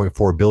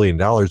 $1.4 billion,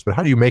 but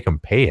how do you make them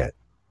pay it?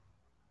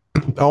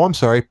 Oh, I'm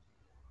sorry.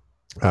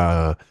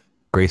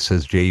 Grace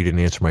says, Jay, you didn't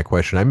answer my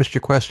question. I missed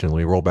your question. Let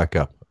me roll back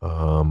up.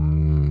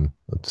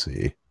 Let's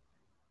see.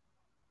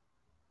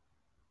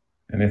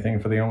 Anything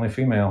for the only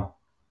female?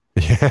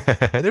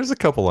 Yeah, there's a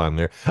couple on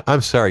there.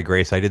 I'm sorry,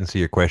 Grace. I didn't see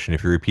your question.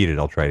 If you repeat it,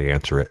 I'll try to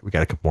answer it. We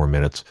got a couple more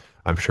minutes.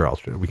 I'm sure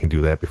we can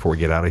do that before we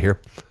get out of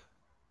here.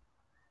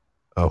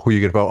 Who are you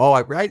going to vote? Oh,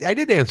 I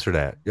did answer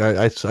that.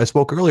 I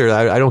spoke earlier.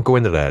 I don't go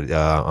into that.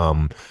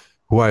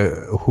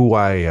 Who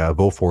I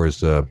vote for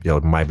is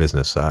my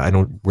business. I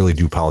don't really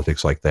do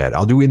politics like that.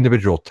 I'll do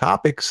individual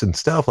topics and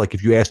stuff. Like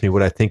if you ask me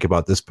what I think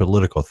about this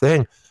political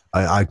thing,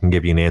 I can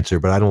give you an answer.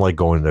 But I don't like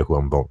going into who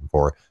I'm voting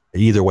for.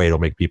 Either way, it'll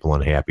make people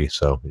unhappy.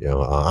 So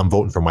I'm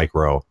voting for Mike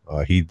Rowe.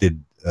 He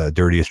did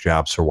dirtiest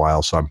jobs for a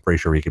while, so I'm pretty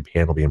sure he could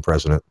handle being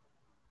president.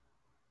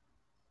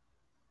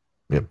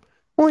 Yep.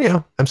 Well,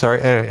 yeah, I'm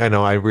sorry. I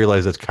know. I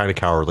realize that's kind of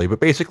cowardly, but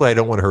basically, I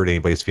don't want to hurt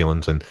anybody's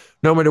feelings. And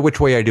no matter which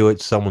way I do it,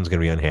 someone's going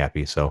to be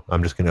unhappy. So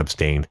I'm just going to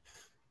abstain.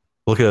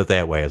 Look at it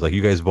that way. It's like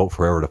you guys vote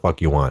for whoever the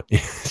fuck you want.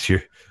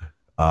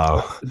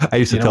 I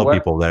used to tell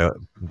people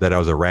that I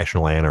was a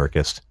rational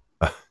anarchist,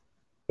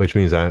 which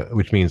means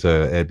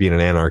being an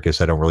anarchist,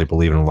 I don't really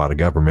believe in a lot of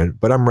government,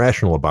 but I'm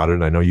rational about it.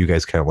 And I know you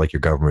guys kind of like your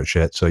government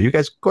shit. So you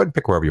guys go ahead and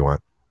pick wherever you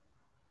want.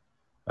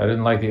 I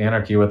didn't like the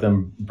anarchy with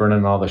them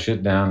burning all the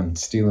shit down and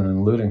stealing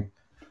and looting.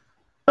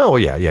 Oh,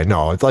 yeah.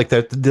 No, it's like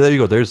that. There you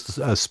go. There's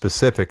a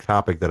specific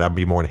topic that I'd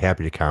be more than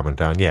happy to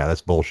comment on. Yeah,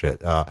 that's bullshit.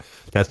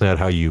 That's not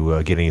how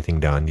you get anything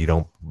done. You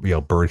don't,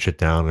 burn shit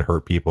down and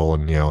hurt people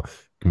and,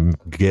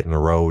 get in the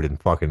road and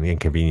fucking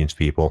inconvenience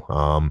people.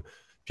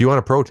 If you want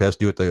to protest,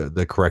 do it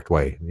the correct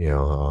way.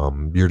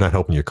 You're not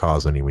helping your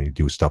cause any when you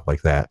do stuff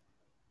like that.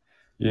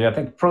 Yeah, I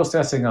think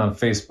protesting on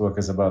Facebook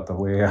is about the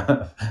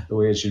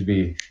way it should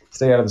be.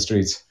 Stay out of the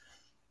streets.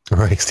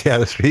 Right, stay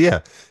out of the street. Yeah,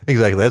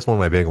 exactly. That's one of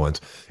my big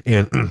ones.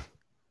 And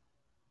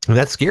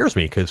that scares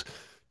me because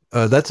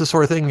that's the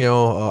sort of thing,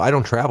 I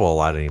don't travel a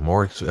lot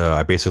anymore.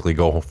 I basically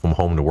go from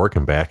home to work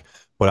and back.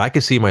 But I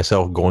could see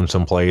myself going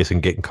someplace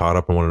and getting caught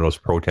up in one of those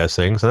protest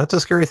things. And that's a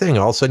scary thing.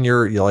 All of a sudden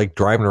you're like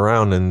driving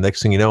around and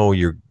next thing you know,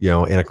 you're,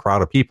 in a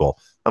crowd of people.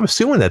 I'm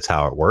assuming that's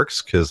how it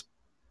works because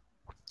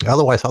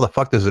otherwise, how the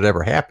fuck does it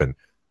ever happen?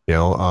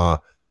 I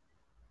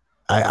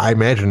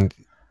imagine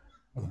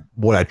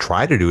what I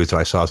try to do is if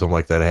I saw something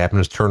like that happen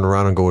is turn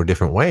around and go a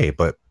different way.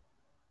 But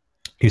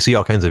you see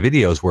all kinds of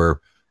videos where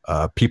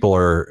people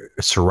are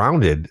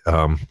surrounded.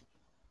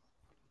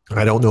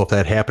 I don't know if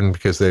that happened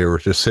because they were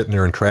just sitting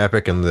there in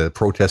traffic and the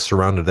protest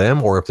surrounded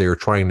them, or if they were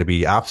trying to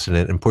be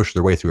obstinate and push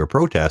their way through a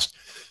protest.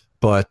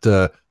 But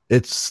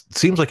it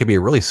seems like it'd be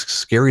a really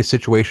scary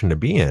situation to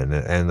be in,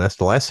 and that's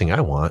the last thing I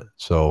want.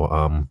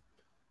 So,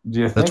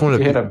 do you think if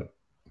you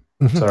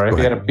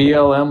had a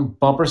BLM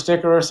bumper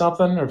sticker or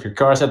something, or if your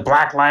car said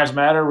Black Lives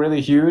Matter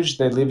really huge,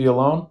 they'd leave you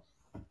alone?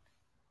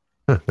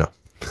 No,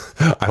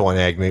 I want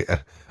Agni.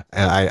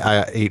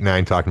 I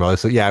 8-9 talking about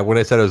this. So yeah, when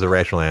I said I was a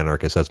rational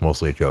anarchist, that's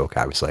mostly a joke.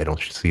 Obviously, I don't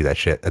see that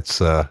shit. It's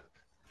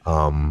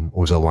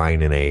was a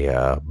line in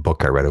a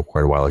book I read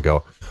quite a while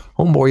ago.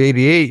 Homeboy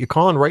 88, you're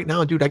calling right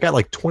now, dude. I got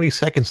like 20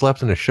 seconds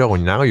left in the show,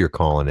 and now you're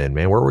calling in,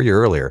 man. Where were you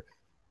earlier?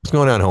 What's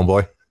going on,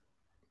 homeboy?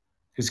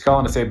 He's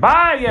calling to say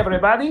bye,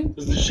 everybody.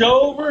 Is the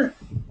show over?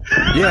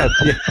 Yeah.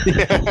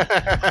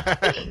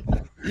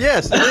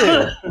 Yes,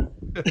 it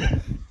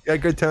is. Yeah,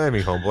 good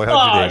timing, homeboy.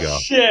 How'd your day go?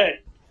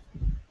 Shit.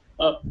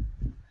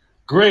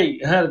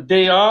 Great. I had a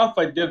day off.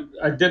 I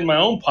did my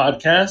own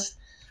podcast,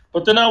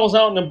 but then I was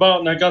out and about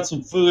and I got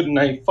some food and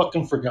I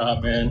fucking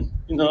forgot, man.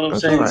 You know what I'm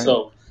saying? Right.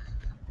 So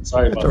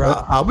Sorry about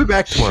that. I'll be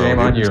back tomorrow. Shame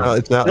on you.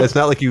 It's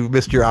not like you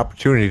missed your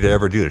opportunity to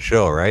ever do the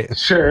show, right?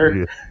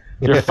 Sure.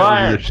 You're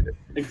fired.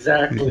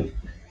 Exactly.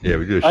 Yeah,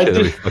 we do a shit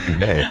every fucking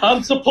day.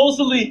 I'm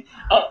supposedly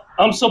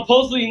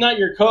not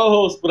your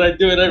co-host, but I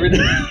do it every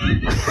day.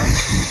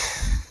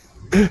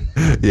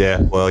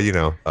 Yeah, well,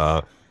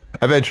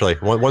 eventually,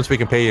 once we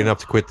can pay you enough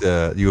to quit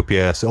the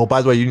UPS. Oh,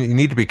 by the way, you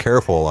need to be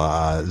careful.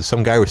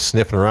 Some guy was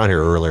sniffing around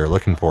here earlier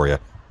looking for you.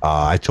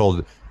 I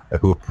told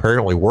who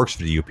apparently works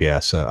for the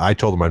UPS. I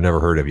told him I've never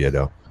heard of you,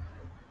 though.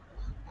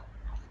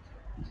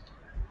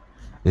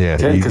 Yeah,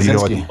 Ted you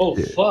know what? Kaczynski. Oh,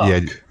 fuck.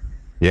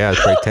 Yeah,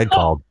 that's right. Ted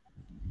called.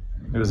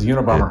 It was a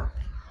Unabomber.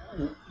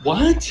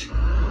 What?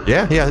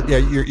 Yeah.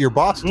 Your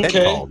boss Ted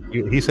called.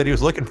 He said he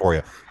was looking for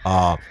you.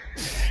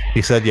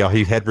 He said,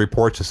 he had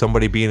reports of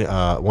somebody being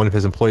one of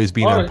his employees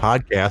being on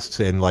podcasts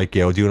and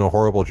doing a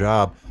horrible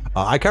job.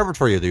 I covered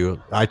for you,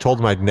 dude. I told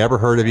him I'd never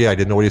heard of you. I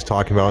didn't know what he was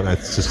talking about, and I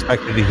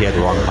suspected he had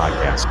the wrong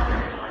podcast.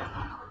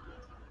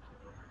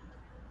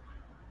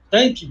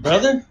 Thank you,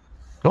 brother.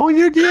 Oh,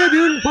 yeah,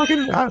 dude.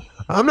 Fucking,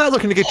 I'm not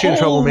looking to get you in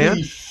trouble, man.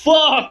 Holy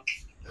fuck!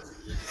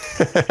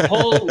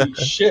 Holy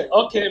shit.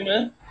 Okay,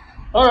 man.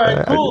 All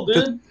right, cool,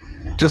 dude.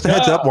 Just a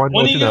heads up. When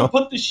are you going to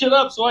put this shit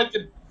up so I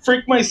can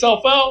freak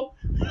myself out?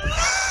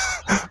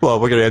 Well,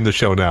 we're going to end the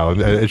show now.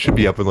 It should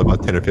be up in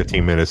about 10 or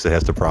 15 minutes. It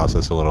has to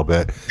process a little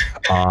bit.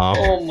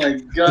 Oh, my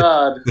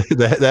God.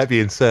 That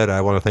being said,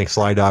 I want to thank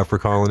Sly Dog for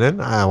calling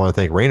in. I want to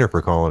thank Rainer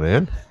for calling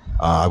in.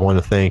 I want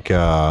to thank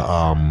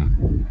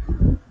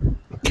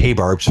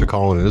K-Barbs for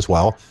calling in as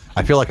well.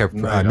 I feel like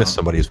I missed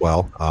somebody as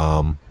well.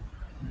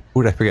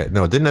 Who did I forget?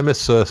 No, didn't I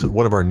miss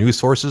one of our news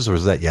sources, or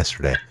was that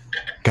yesterday?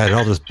 God, it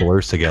all just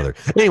blurs together.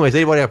 Anyways,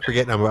 anybody I'm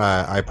forgetting,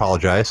 I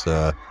apologize.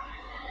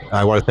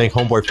 I want to thank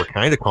Homeboy for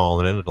kind of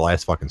calling in at the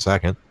last fucking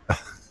second.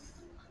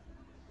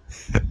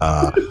 Thank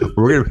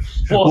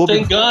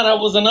God I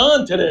wasn't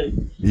on today.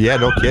 Yeah,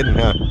 no kidding,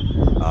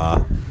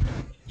 huh?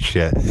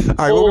 Shit. All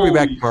right, we're going to be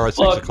back tomorrow at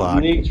 6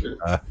 o'clock.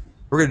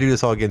 We're going to do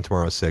this all again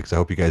tomorrow at 6. I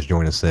hope you guys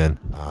join us then.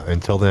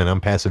 Until then, I'm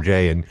Passive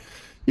J, and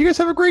you guys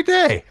have a great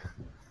day.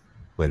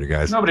 Later,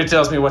 guys. Nobody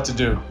tells me what to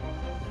do.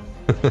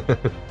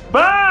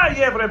 Bye,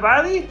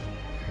 everybody.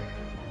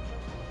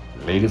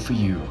 Later for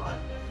you.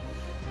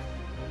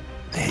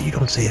 Hey, you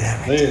don't say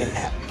that. Later.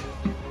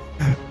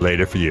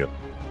 Later for you.